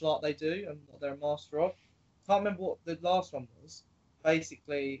martial art they do and what they're a master of. I can't remember what the last one was.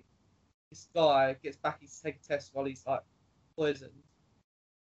 Basically, this guy gets Baki to take a test while he's like poisoned. And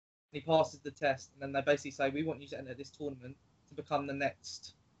he passes the test, and then they basically say, "We want you to enter this tournament to become the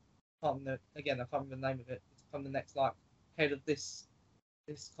next." I can't remember the name of it. To become the next like head of this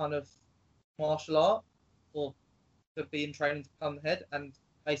kind of martial art, or to be in training to become the head. And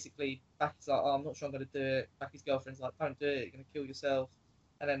basically, Baki's like, "Oh, I'm not sure I'm going to do it." Baki's girlfriend's like, "Don't do it. You're going to kill yourself."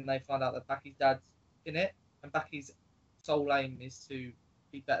 And then they find out that Baki's dad's in it, and Baki's sole aim is to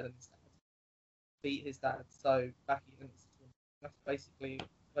be better than his dad, beat his dad. So Baki enters the tournament. That's basically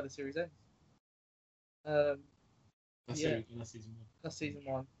where the series ends. That's season 1. That's season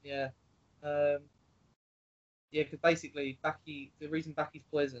 1. Yeah. Yeah, because basically the reason Baki's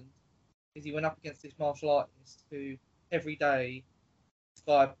poisoned is he went up against this martial artist who every day this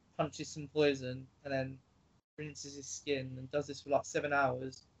guy punches some poison and then rinses his skin and does this for like 7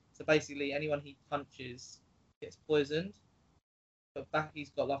 hours. So basically anyone he punches gets poisoned. But Baki's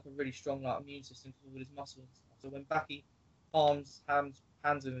got like a really strong like immune system with his muscles and stuff. So when Baki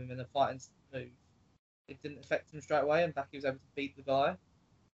hands with him in a fighting move, it didn't affect him straight away, and Baki was able to beat the guy.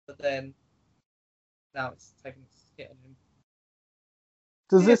 But then now it's taking its hit on him.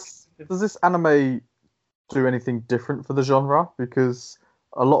 Does this anime do anything different for the genre? Because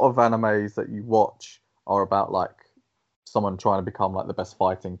a lot of animes that you watch are about like someone trying to become like the best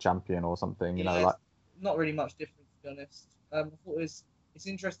fighting champion or something. You know, like not really much different to be honest. I thought it's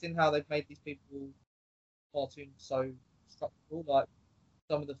interesting how they've made these people cartoons so structural. Like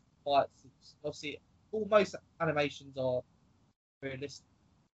some of the fights, obviously, most animations are realistic.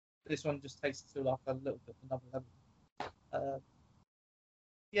 This one just takes it to like a little bit another level.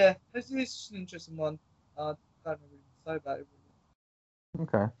 Yeah, it's just an interesting one. I don't know what to say about it. Really.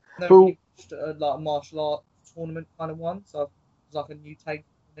 Okay. Never really watched like a martial arts tournament kind of one, so it was like a new take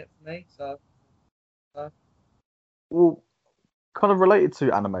on it for me. So. Well, kind of related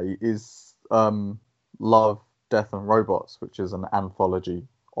to anime is Love, Death and Robots, which is an anthology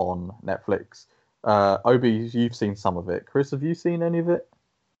on Netflix. Obi, you've seen some of it. Chris, have you seen any of it?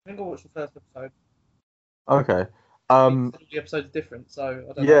 I think I watched the first episode. Okay. The episode's different, so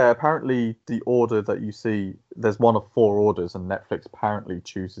I don't know. Yeah, apparently the order that you see, there's one of 4 orders, and Netflix apparently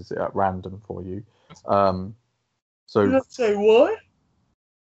chooses it at random for you. So. Did that say why?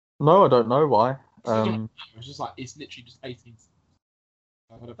 No, I don't know why. It's just like it's literally just 18.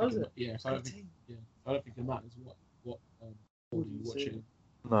 I don't think it? So I don't think it matters what order you watch it.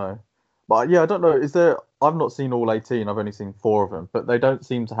 No, but yeah, I don't know. Is there? I've not seen all 18. I've only seen 4 of them, but they don't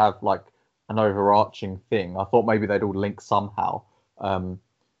seem to have like an overarching thing. I thought maybe they'd all link somehow.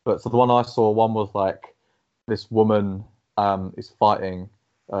 But so the one I saw, one was like this woman is fighting.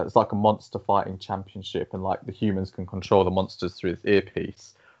 It's like a monster fighting championship, and like the humans can control the monsters through this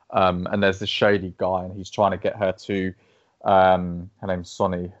earpiece. And there's this shady guy, and he's trying to get her to. Her name's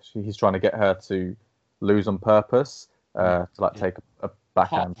Sonny. He's trying to get her to lose on purpose to like take a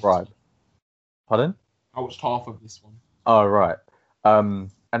backhand bribe. Pardon? I watched half of this one. Oh right. And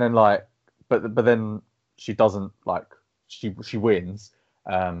then like, but then she doesn't like she wins.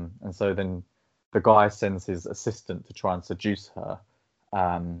 And so then the guy sends his assistant to try and seduce her.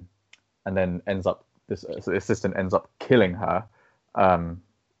 And then this assistant ends up killing her.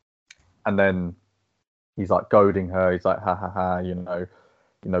 And then he's like goading her. He's like, ha ha ha, you know,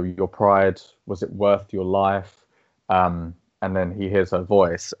 your pride, was it worth your life? And then he hears her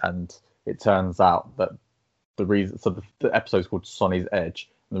voice, and it turns out that the reason, so the episode's called Sonny's Edge,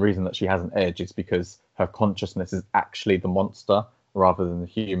 and the reason that she has an edge is because her consciousness is actually the monster rather than the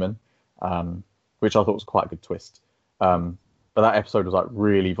human, which I thought was quite a good twist. But that episode was like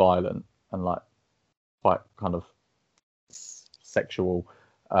really violent and like quite kind of sexual,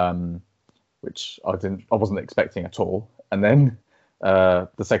 which I wasn't expecting at all. And then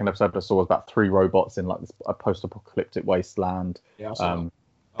the second episode I saw was about 3 robots in like a post-apocalyptic wasteland. Yeah, I saw that.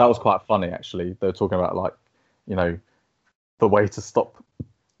 That was quite funny actually. They were talking about like, you know, the way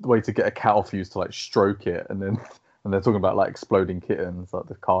to get a cat off you is to like stroke it, and they're talking about like exploding kittens, like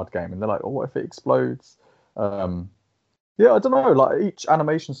the card game, and they're like, oh, what if it explodes? Yeah, I don't know. Like each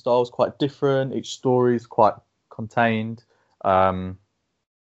animation style is quite different. Each story is quite contained. Yeah,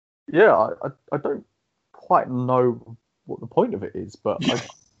 I don't quite know what the point of it is, but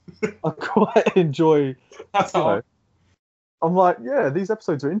I quite enjoy. That's hard. I'm like, yeah, these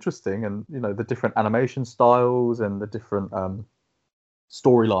episodes are interesting, and you know the different animation styles and the different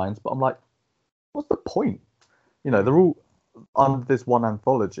storylines. But I'm like, what's the point? You know, they're all under this one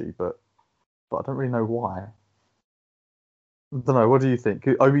anthology, but I don't really know why. I don't know. What do you think?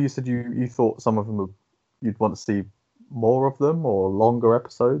 Obi, you said you thought some of them you'd want to see more of them or longer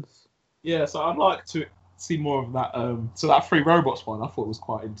episodes. Yeah, so I'd like to see more of that. So that 3 robots one, I thought was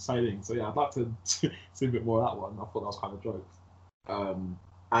quite entertaining. So yeah, I'd like to see a bit more of that one. I thought that was kind of jokes.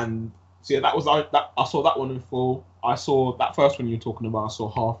 And so yeah, that was that. I saw that one in full. I saw that first one you were talking about. I saw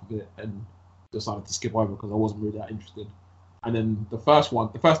half of it and decided to skip over because I wasn't really that interested. And then the first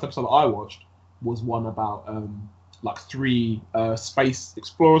episode that I watched was one about like 3 space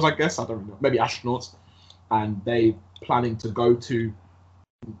explorers, I guess. I don't know, maybe astronauts, and they're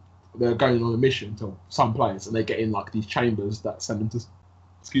going on a mission to some place, and they get in like these chambers that send them to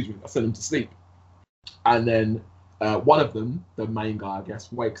sleep. And then one of them, the main guy, I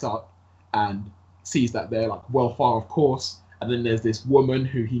guess, wakes up and sees that they're like well far off course. And then there's this woman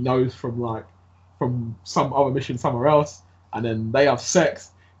who he knows from some other mission somewhere else, and then they have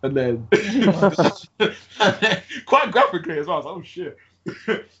sex, and then quite graphically as well. I was like, oh shit.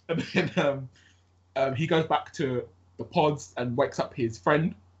 And then he goes back to the pods and wakes up his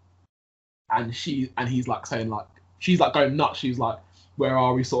friend, and he's like saying like, she's like going nuts. She's like, where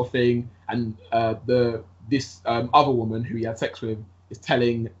are we, sort of thing. And this other woman who he had sex with is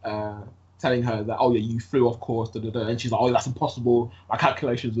telling her that, oh yeah, you flew off course, da da da. And she's like, oh, that's impossible. My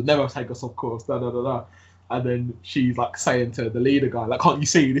calculations would never take us off course, da da da da. And then she's like saying to the leader guy, like, can't you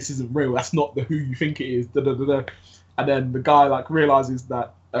see this isn't real? That's not who you think it is, da da da da. And then the guy like realizes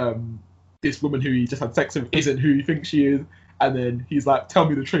that this woman who he just had sex with isn't who he thinks she is. And then he's like, tell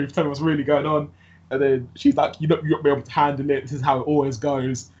me the truth, tell me what's really going on. And then she's like, you won't be able to handle it. This is how it always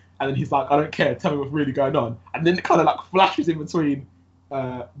goes. and then he's like, I don't care, tell me what's really going on. And then it kind of like flashes in between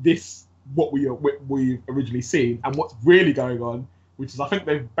this, what we've originally seen, and what's really going on, which is I think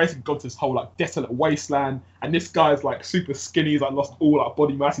they've basically gone to this whole like desolate wasteland, and this guy's like super skinny, he's like lost all like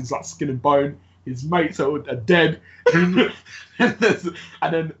body mass, he's like skin and bone, his mates are dead, and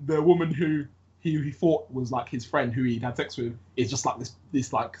then the woman who he thought was like his friend who he'd had sex with is just like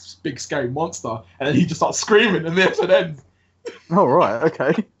this like big scary monster, and then he just starts screaming and the episode ends. Oh right,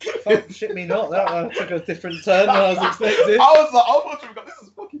 okay. Oh, shit me not, that one took a different turn than I was expecting. I was watching, this is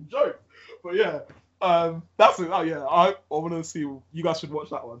a fucking joke. But yeah, that's it. Oh yeah, I want to see. You guys should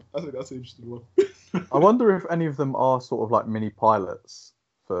watch that one. I think that's an interesting one. I wonder if any of them are sort of like mini pilots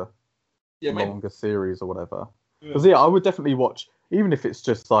for longer series or whatever. Because I would definitely watch, even if it's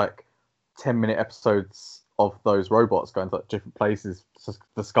just like 10-minute episodes of those robots going to like different places,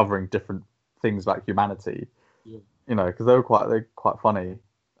 discovering different things about humanity. Yeah. You know, because they're quite funny.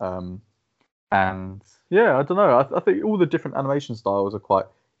 And yeah, I don't know. I think all the different animation styles are quite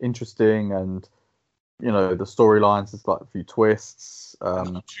interesting, and you know, the storylines is like a few twists.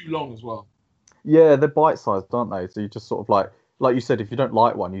 Not too long as well. Yeah, they're bite-sized, aren't they? So you just sort of like you said, if you don't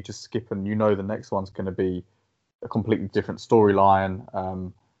like one, you just skip, and you know the next one's going to be a completely different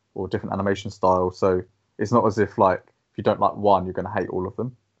storyline or different animation style. So it's not as if like if you don't like one, you're going to hate all of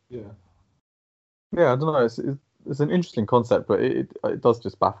them. Yeah. Yeah, I don't know. It's an interesting concept, but it does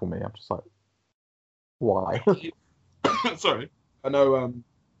just baffle me. I'm just like, why? Sorry, I know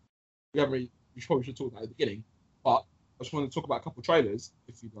we probably should talk about it at the beginning, but I just want to talk about a couple of trailers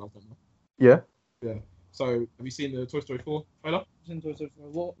if you guys don't know. Yeah. Yeah. So have you seen the Toy Story 4 trailer? I've seen Toy Story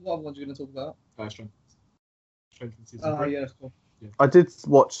 4. What other ones are you going to talk about? Stranger Things season 3. three. Yeah, that's cool. Yeah. I did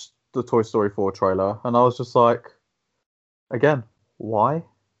watch the Toy Story 4 trailer, and I was just like, again, why?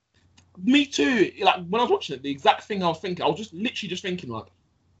 Me too. Like when I was watching it, the exact thing I was thinking, I was just literally thinking like,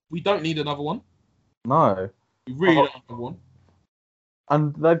 we don't need another one. No. We really don't need another one.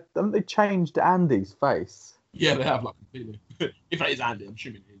 And they changed Andy's face. Yeah, they have like completely. If that is Andy, I'm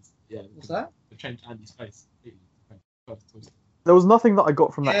assuming it is. Yeah. What's that? They've changed Andy's face. There was nothing that I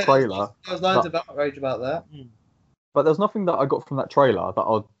got from that trailer. There was loads of outrage about that. But there's nothing that I got from that trailer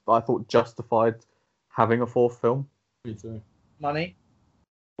that I thought justified having a fourth film. Me too. Money.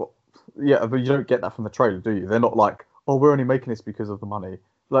 Well, yeah, but you don't get that from the trailer, do you? They're not like, oh, we're only making this because of the money.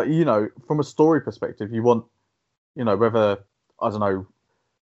 Like, you know, from a story perspective, you want, you know, whether, I don't know,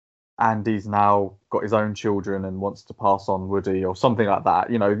 Andy's now got his own children and wants to pass on Woody or something like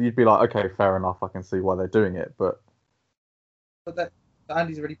that. You know, you'd be like, okay, fair enough, I can see why they're doing it, but But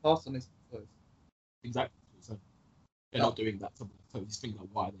Andy's already passed on his toys. Exactly. So they're not doing that. So these things are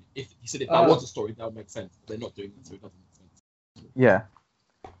why they. If you said if that was a story, that would make sense. But they're not doing that, so it doesn't make sense. yeah.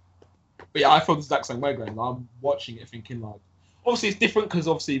 But yeah, I feel the exact same way, Graham. I'm watching it thinking like, obviously it's different because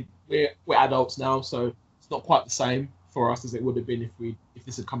obviously we're adults now, so it's not quite the same for us as it would have been if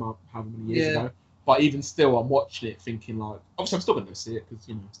this had come out however many years ago. But even still, I'm watching it thinking like, obviously I'm still going to see it because,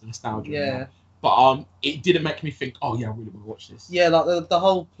 you know, it's the nostalgia. Yeah. But it didn't make me think, oh yeah, I really want to watch this. Yeah, like the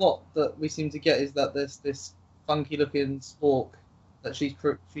whole plot that we seem to get is that there's this funky looking spork that she's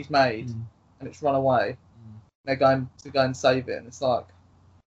made, and it's run away. They're going to go and save it, and it's like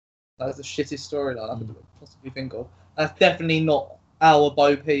that's the shittest storyline I could possibly think of. That's definitely not our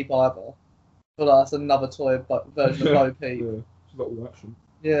Bo Peep either. But that's another toy version of Bo Peep. Yeah, it's got all action.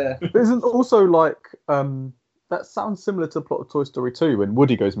 Yeah. Isn't also like that sounds similar to the plot of Toy Story 2 when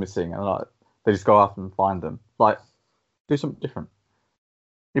Woody goes missing and like they just go out and find them. Like, do something different.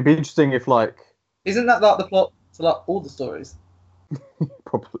 It'd be interesting if like. Isn't that like the plot to like all the stories?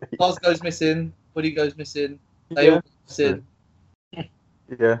 Probably. Buzz goes missing. Woody goes missing. They all go missing.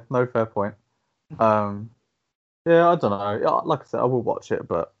 Yeah, no, fair point. Yeah, I don't know. Yeah, like I said, I will watch it,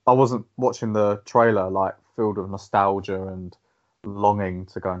 but I wasn't watching the trailer like filled with nostalgia and longing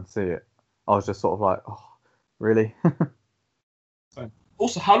to go and see it. I was just sort of like, oh, really?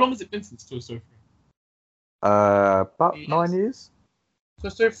 Also, how long has it been since Toy Story 3? About 9 years. Toy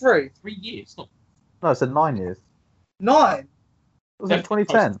Story 3? 3 years, not. No, I said 9 years. 9? Was it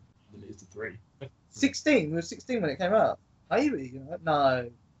 2010? It's 3. 16? It was 16 when it came out. Maybe. No.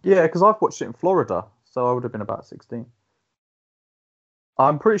 Yeah, because I've watched it in Florida, so I would have been about 16.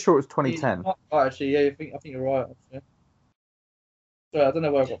 I'm pretty sure it was 2010. Right, actually, yeah, I think you're right. Actually. Sorry, I don't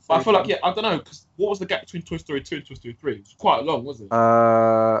know where I got. I feel like I don't know because what was the gap between Toy Story 2 and Toy Story 3? It was quite long, wasn't it?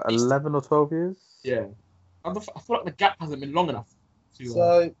 11 or 12 years. Yeah, I feel like the gap hasn't been long enough.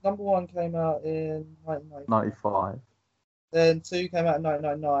 So number 1 came out in 1995. 95. Then 2 came out in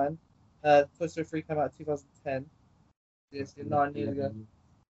 1999. Toy Story 3 came out in 2010. Yes, 9 years ago.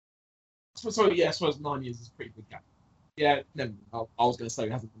 So yeah, I suppose 9 years is a pretty big gap. Yeah, no, I was going to say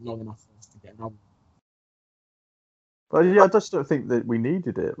it hasn't been long enough for us to get another. But yeah, I just don't think that we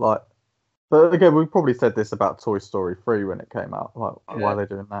needed it. Like, but again, we probably said this about Toy Story 3 when it came out. Like, why are they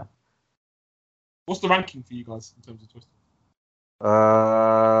doing that? What's the ranking for you guys in terms of Toy Story?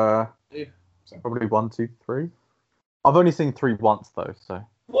 Probably 1, 2, 3. I've only seen 3 once though, so.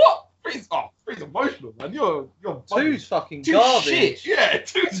 What? Three's emotional, man. You're Two's fucking Two's garbage. shit. Yeah,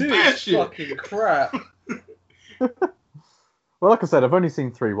 two's shit. Fucking crap. Well, like I said, I've only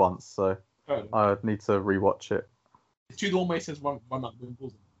seen 3 once, so I need to rewatch it. It's 2 that almost says run out the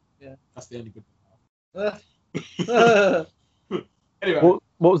balls. Yeah, that's the only good thing. Anyway, what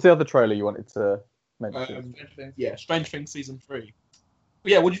was the other trailer you wanted to mention? Strange Things season 3.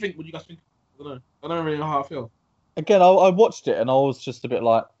 But yeah, what do you think? What do you guys think? I don't really know how I feel. Again, I watched it and I was just a bit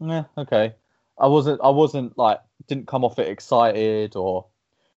like, okay. I wasn't like, didn't come off it excited or,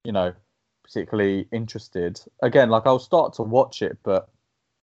 particularly interested. Again, like I'll start to watch it, but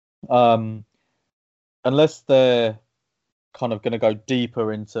unless they're kind of going to go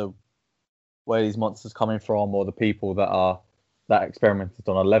deeper into where these monsters coming from or the people that experimented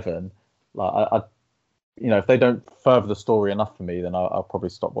on 11, like I if they don't further the story enough for me, then I'll probably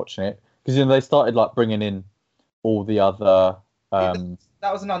stop watching it, because they started like bringing in all the other.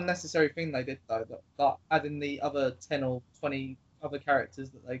 That was an unnecessary thing they did though. That adding the other 10 or 20 other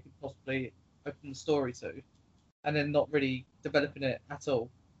characters that they could possibly open the story to, and then not really developing it at all.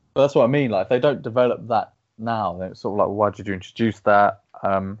 But that's what I mean. Like if they don't develop that now, then it's sort of like, why did you introduce that?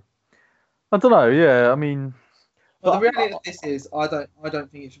 I don't know. Yeah, I mean. Well, the reality of this is, I don't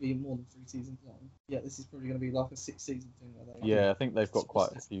think it should be more than 3 seasons long. Yeah, this is probably going to be like a 6-season thing. Yeah, I think they've got quite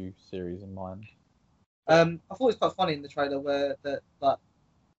a few series in mind. I thought it was quite funny in the trailer where that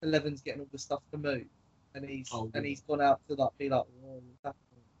 11's getting all the stuff to move, and he's gone out to be like, oh, what's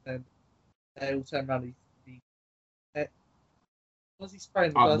happening? And they all turn around. What's he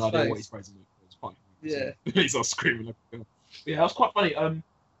spraying the guy's face? What he sprays in it's fine. Yeah, he's all screaming like a girl. Yeah, that was quite funny.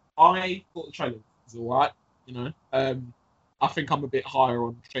 I thought the trailer was alright. I think I'm a bit higher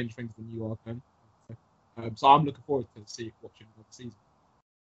on Strange Things than you are, Ben. So I'm looking forward to watching another season.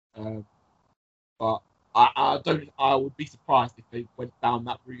 But I would be surprised if they went down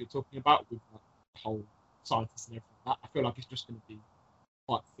that route you're talking about with like, the whole scientists and everything. I feel like it's just going to be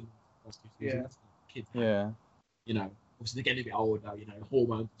quite thin the first 2 seasons. Yeah. Kids, obviously they're getting a bit older,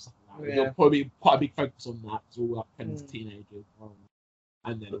 hormones and stuff like that. Yeah. There'll probably be quite a big focus on that. It's all like friends, teenagers,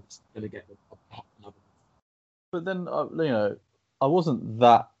 and then it's going to get another. But then, I wasn't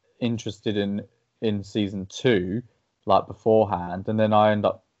that interested in season 2, like beforehand, and then I end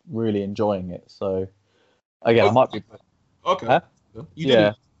up really enjoying it. So, again, I might be. Okay. Huh? You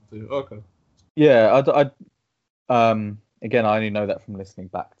did. Yeah. Okay. Yeah. Again, I only know that from listening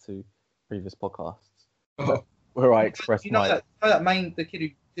back to previous podcasts where I expressed the kid who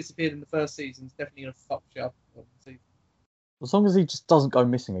disappeared in the first season is definitely gonna fuck you up. As long as he just doesn't go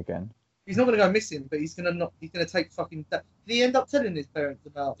missing again. He's not going to go missing, but he's going to take fucking. Did he end up telling his parents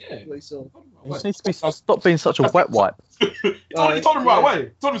about what he saw? He just needs to stop being such a wet wipe. He told him right away.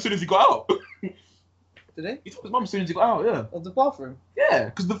 He told him as soon as he got out. Did he? He told his mum as soon as he got out. Yeah. Of the bathroom. Yeah,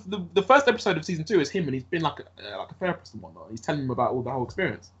 because the first episode of season 2 is him, and he's been like a therapist and whatnot. He's telling him about all the whole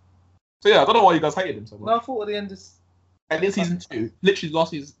experience. So yeah, I don't know why you guys hated him so much. No, I thought at the end of. And in season 2, literally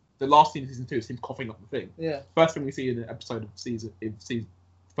the last scene of season 2 is him coughing up the thing. Yeah. First thing we see in the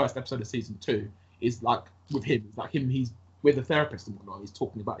first episode of season 2 is like with him. It's like him. He's with a therapist and whatnot. He's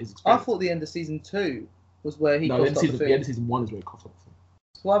talking about his experience. I thought the end of season 2 was where he. No, the end of season 1 is where he coughed up the thing.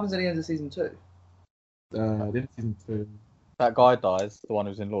 So what happens at the end of season 2? The end of season 2. That guy dies, the one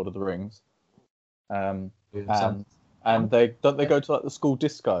who's in Lord of the Rings. And they go to like the school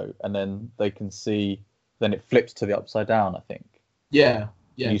disco, and then they can see. Then it flips to the upside down, I think. Yeah.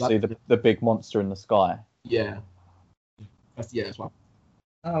 You see the big monster in the sky. Yeah. That's right.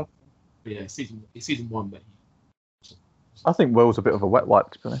 Oh. But yeah, season 1 that he. I think Will's a bit of a wet wipe,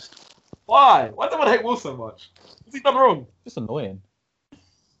 to be honest. Why? Why does everyone hate Will so much? What's he done wrong? Just annoying.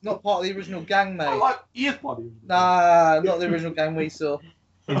 Not part of the original gang, mate. He is part of the original. Nah, not the original gang we saw.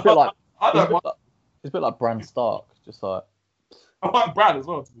 He's a bit like. He's a bit like Bran Stark, just like. I like Bran as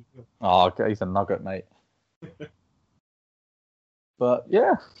well. To be fair. Oh, okay, he's a nugget, mate. But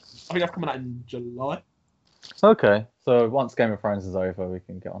yeah, I think that's coming out in July. Okay, so once Game of Thrones is over, we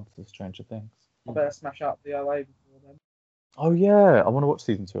can get on to Stranger Things. I better smash up the OA before then. Oh yeah, I want to watch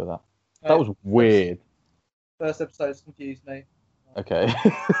season 2 of that. That was weird. First episode's confused me. Okay.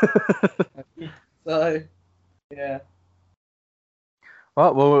 So, yeah.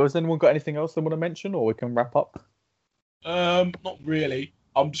 Right, well, has anyone got anything else they want to mention, or we can wrap up? Not really.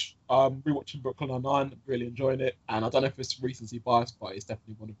 I'm just rewatching Brooklyn Nine-Nine, really enjoying it, and I don't know if it's recency bias, but it's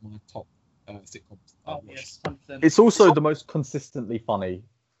definitely one of my top sitcoms. Oh yes, 100%. It's also the most consistently funny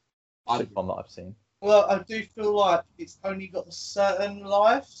I'd sitcom that I've seen. Well, I do feel like it's only got a certain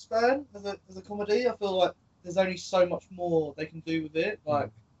lifespan as a comedy. I feel like there's only so much more they can do with it. Like,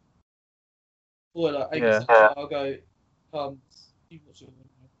 boy, like Amy Santiago, you watch it?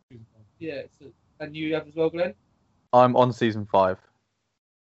 Yeah, and you have as well, Glenn. I'm on season 5,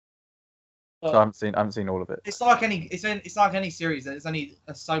 so I haven't seen all of it. It's like any series. There's only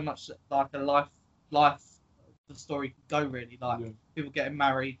so much like a life the story can go really. Like people getting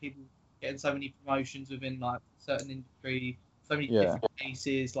married, people getting so many promotions within like certain industry, so many different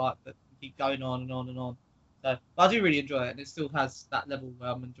cases like that keep going on and on and on. So but I do really enjoy it, and it still has that level where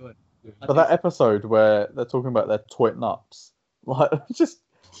I'm enjoying it. But that episode where they're talking about their twit nuts, like I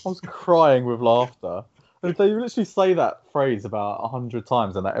was crying with laughter. And they literally say that phrase about 100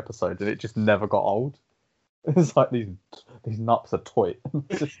 times in that episode, and it just never got old. It's like these nuts are twit.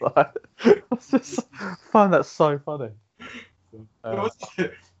 It's just like I just find that so funny.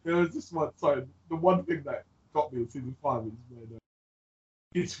 There was this one. So the one thing that got me in season 5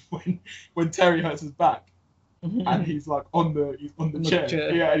 is when Terry hurts his back. And he's like on the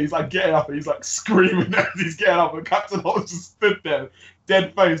chair. Yeah, and he's like getting up and he's like screaming as he's getting up, and Captain Holt just stood there,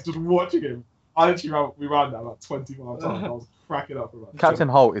 dead face, just watching him. We ran that like 25 times. I was cracking up about Captain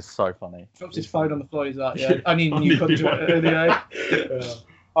Holt is so funny. Drops his phone on the floor. He's like, "Yeah, I need a new contract anyway." Yeah.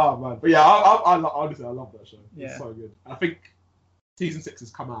 Oh man, but yeah, honestly, I love that show. It's so good. I think season 6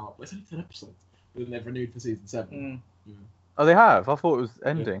 has come out, but it's only 10 episodes. But then they've renewed for season 7. Yeah. Oh, they have. I thought it was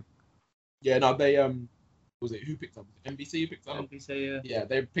ending. Yeah, no, they was it who picked up? Was it NBC who picked up? NBC, yeah. Yeah,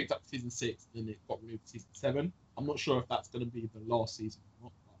 they picked up season 6, and then it got renewed for season 7. I'm not sure if that's going to be the last season or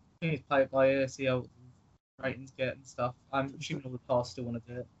not. I think it's played by ear, see how ratings get and stuff. I'm assuming all the cast still want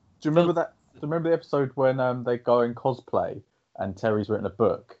to do it. Do you remember that? Do you remember the episode when they go in cosplay and Terry's written a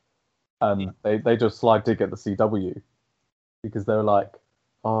book, and they just slide dig at the CW because they were like,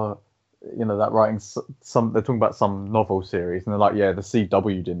 oh, you know, that writing some. They're talking about some novel series, and they're like, yeah, the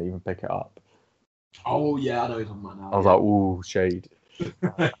CW didn't even pick it up. Oh yeah, I know what you're talking about now. I was like, ooh, shade.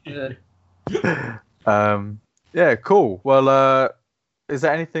 Yeah, cool. Well, is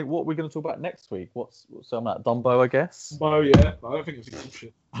there anything? What are we going to talk about next week? What's on that? Dumbo, I guess. Dumbo, yeah. I don't think it's good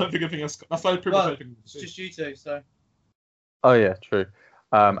shit. I don't think anything else. That's like pretty much everything. It's just you two, so. Oh yeah, true.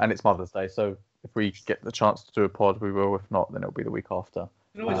 And it's Mother's Day, so if we get the chance to do a pod, we will. If not, then it'll be the week after.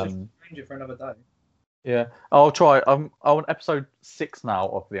 You can always just arrange it for another day. Yeah, I'll try. I'm on episode 6 now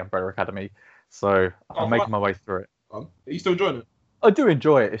of the Umbrella Academy, so I'm making my way through it. Are you still enjoying it? I do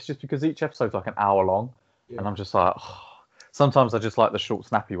enjoy it. It's just because each episode's like an hour long, and I'm just like, sometimes I just like the short,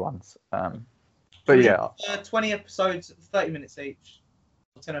 snappy ones. But yeah, 20 episodes, 30 minutes each,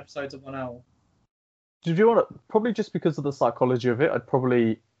 10 episodes of 1 hour. Do you want to? Probably just because of the psychology of it, I'd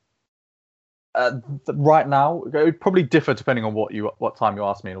probably right now it would probably differ depending on what time you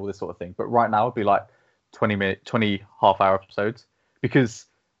ask me and all this sort of thing. But right now it'd be like 20 half-hour episodes, because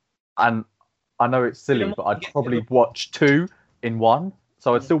and I know it's silly, but I'd probably watch 2 in one.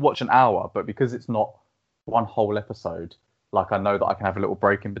 So I'd still watch an hour, but because it's not one whole episode, like I know that I can have a little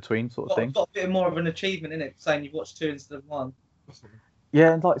break in between, sort of thing. It's got a bit more of an achievement in it, saying you've watched 2 instead of 1.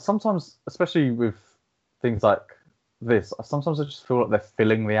 Yeah, and like sometimes, especially with things like this, sometimes I just feel like they're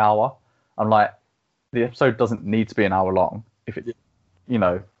filling the hour. I'm like, the episode doesn't need to be an hour long. If it, you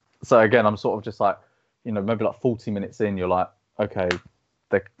know, so again, I'm sort of just like, you know, maybe like 40 minutes in, you're like, okay,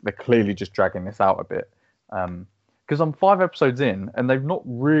 they're clearly just dragging this out a bit. Because I'm 5 episodes in, and they've not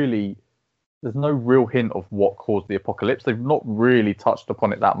really, there's no real hint of what caused the apocalypse. They've not really touched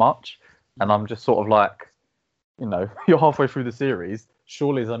upon it that much. And I'm just sort of like, you know, you're halfway through the series.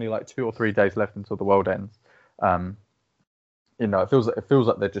 Surely there's only like 2 or 3 days left until the world ends. You know, it feels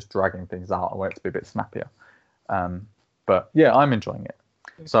like they're just dragging things out. I want it to be a bit snappier. But yeah, I'm enjoying it.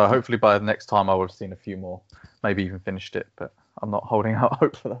 So hopefully by the next time I will have seen a few more, maybe even finished it. But I'm not holding out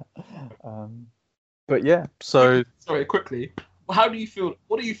hope for that. But yeah, so sorry, quickly. How do you feel?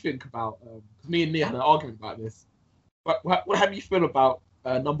 What do you think about? Because me and Nia had an argument about this. But how do you feel about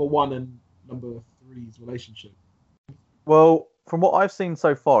number 1 and number 3's relationship? Well, from what I've seen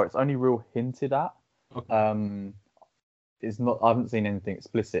so far, it's only real hinted at. Okay. It's not. I haven't seen anything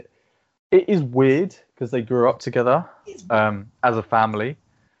explicit. It is weird because they grew up together as a family,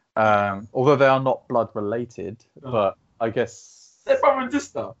 although they are not blood related. No. But I guess they're brother and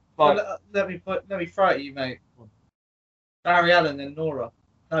sister. Like, let me throw it at you, mate. Barry Allen and Nora.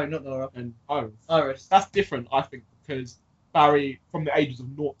 No, not Nora. And Iris. Iris. That's different, I think, because Barry, from the ages of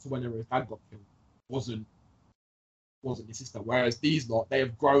 0 to whenever his dad got killed, wasn't wasn't his sister. Whereas these lot, they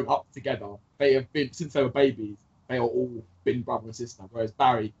have grown up together. They have been since they were babies. They are all been brother and sister. Whereas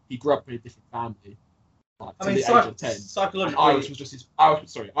Barry, he grew up in a different family, like to the age of 10. Psychologically, and Iris was just his.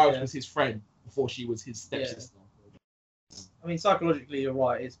 Iris was his friend before she was his stepsister. I mean, psychologically, you're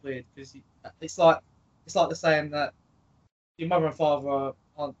right. It's weird because it's like the saying that your mother and father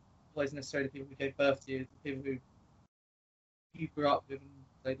aren't always necessarily the people who gave birth to you, the people who you grew up with and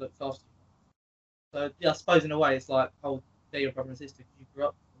they looked after you. So yeah, I suppose in a way it's like, oh, they're your brother and sister because you grew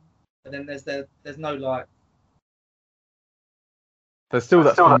up with them. But then there's no like. There's still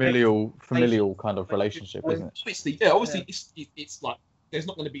that familial kind of relationship, isn't it? Obviously, it's like there's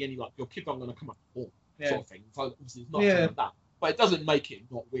not going to be any like your kids aren't going to come up home sort of thing. So obviously it's not something like that. But it doesn't make it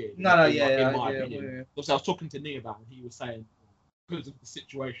not weird. In my opinion. Obviously, I was talking to Nia about it, and he was saying because of the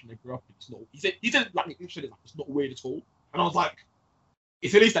situation they grew up in, it's not. He said like it's not weird at all. And I was like,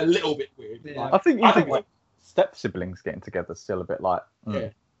 it's at least a little bit weird. Yeah. Like, I think like step siblings getting together is still a bit like. Yeah,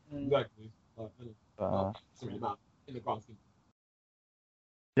 exactly. Like, doesn't really matter in the grand scheme.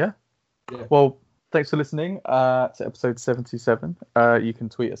 Yeah. Well, thanks for listening to episode 77. You can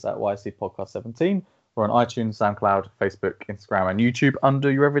tweet us at YC Podcast 17. We're on iTunes, SoundCloud, Facebook, Instagram, and YouTube under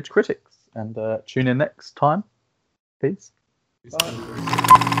Your Average Critics. And tune in next time. Peace.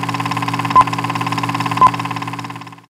 Bye.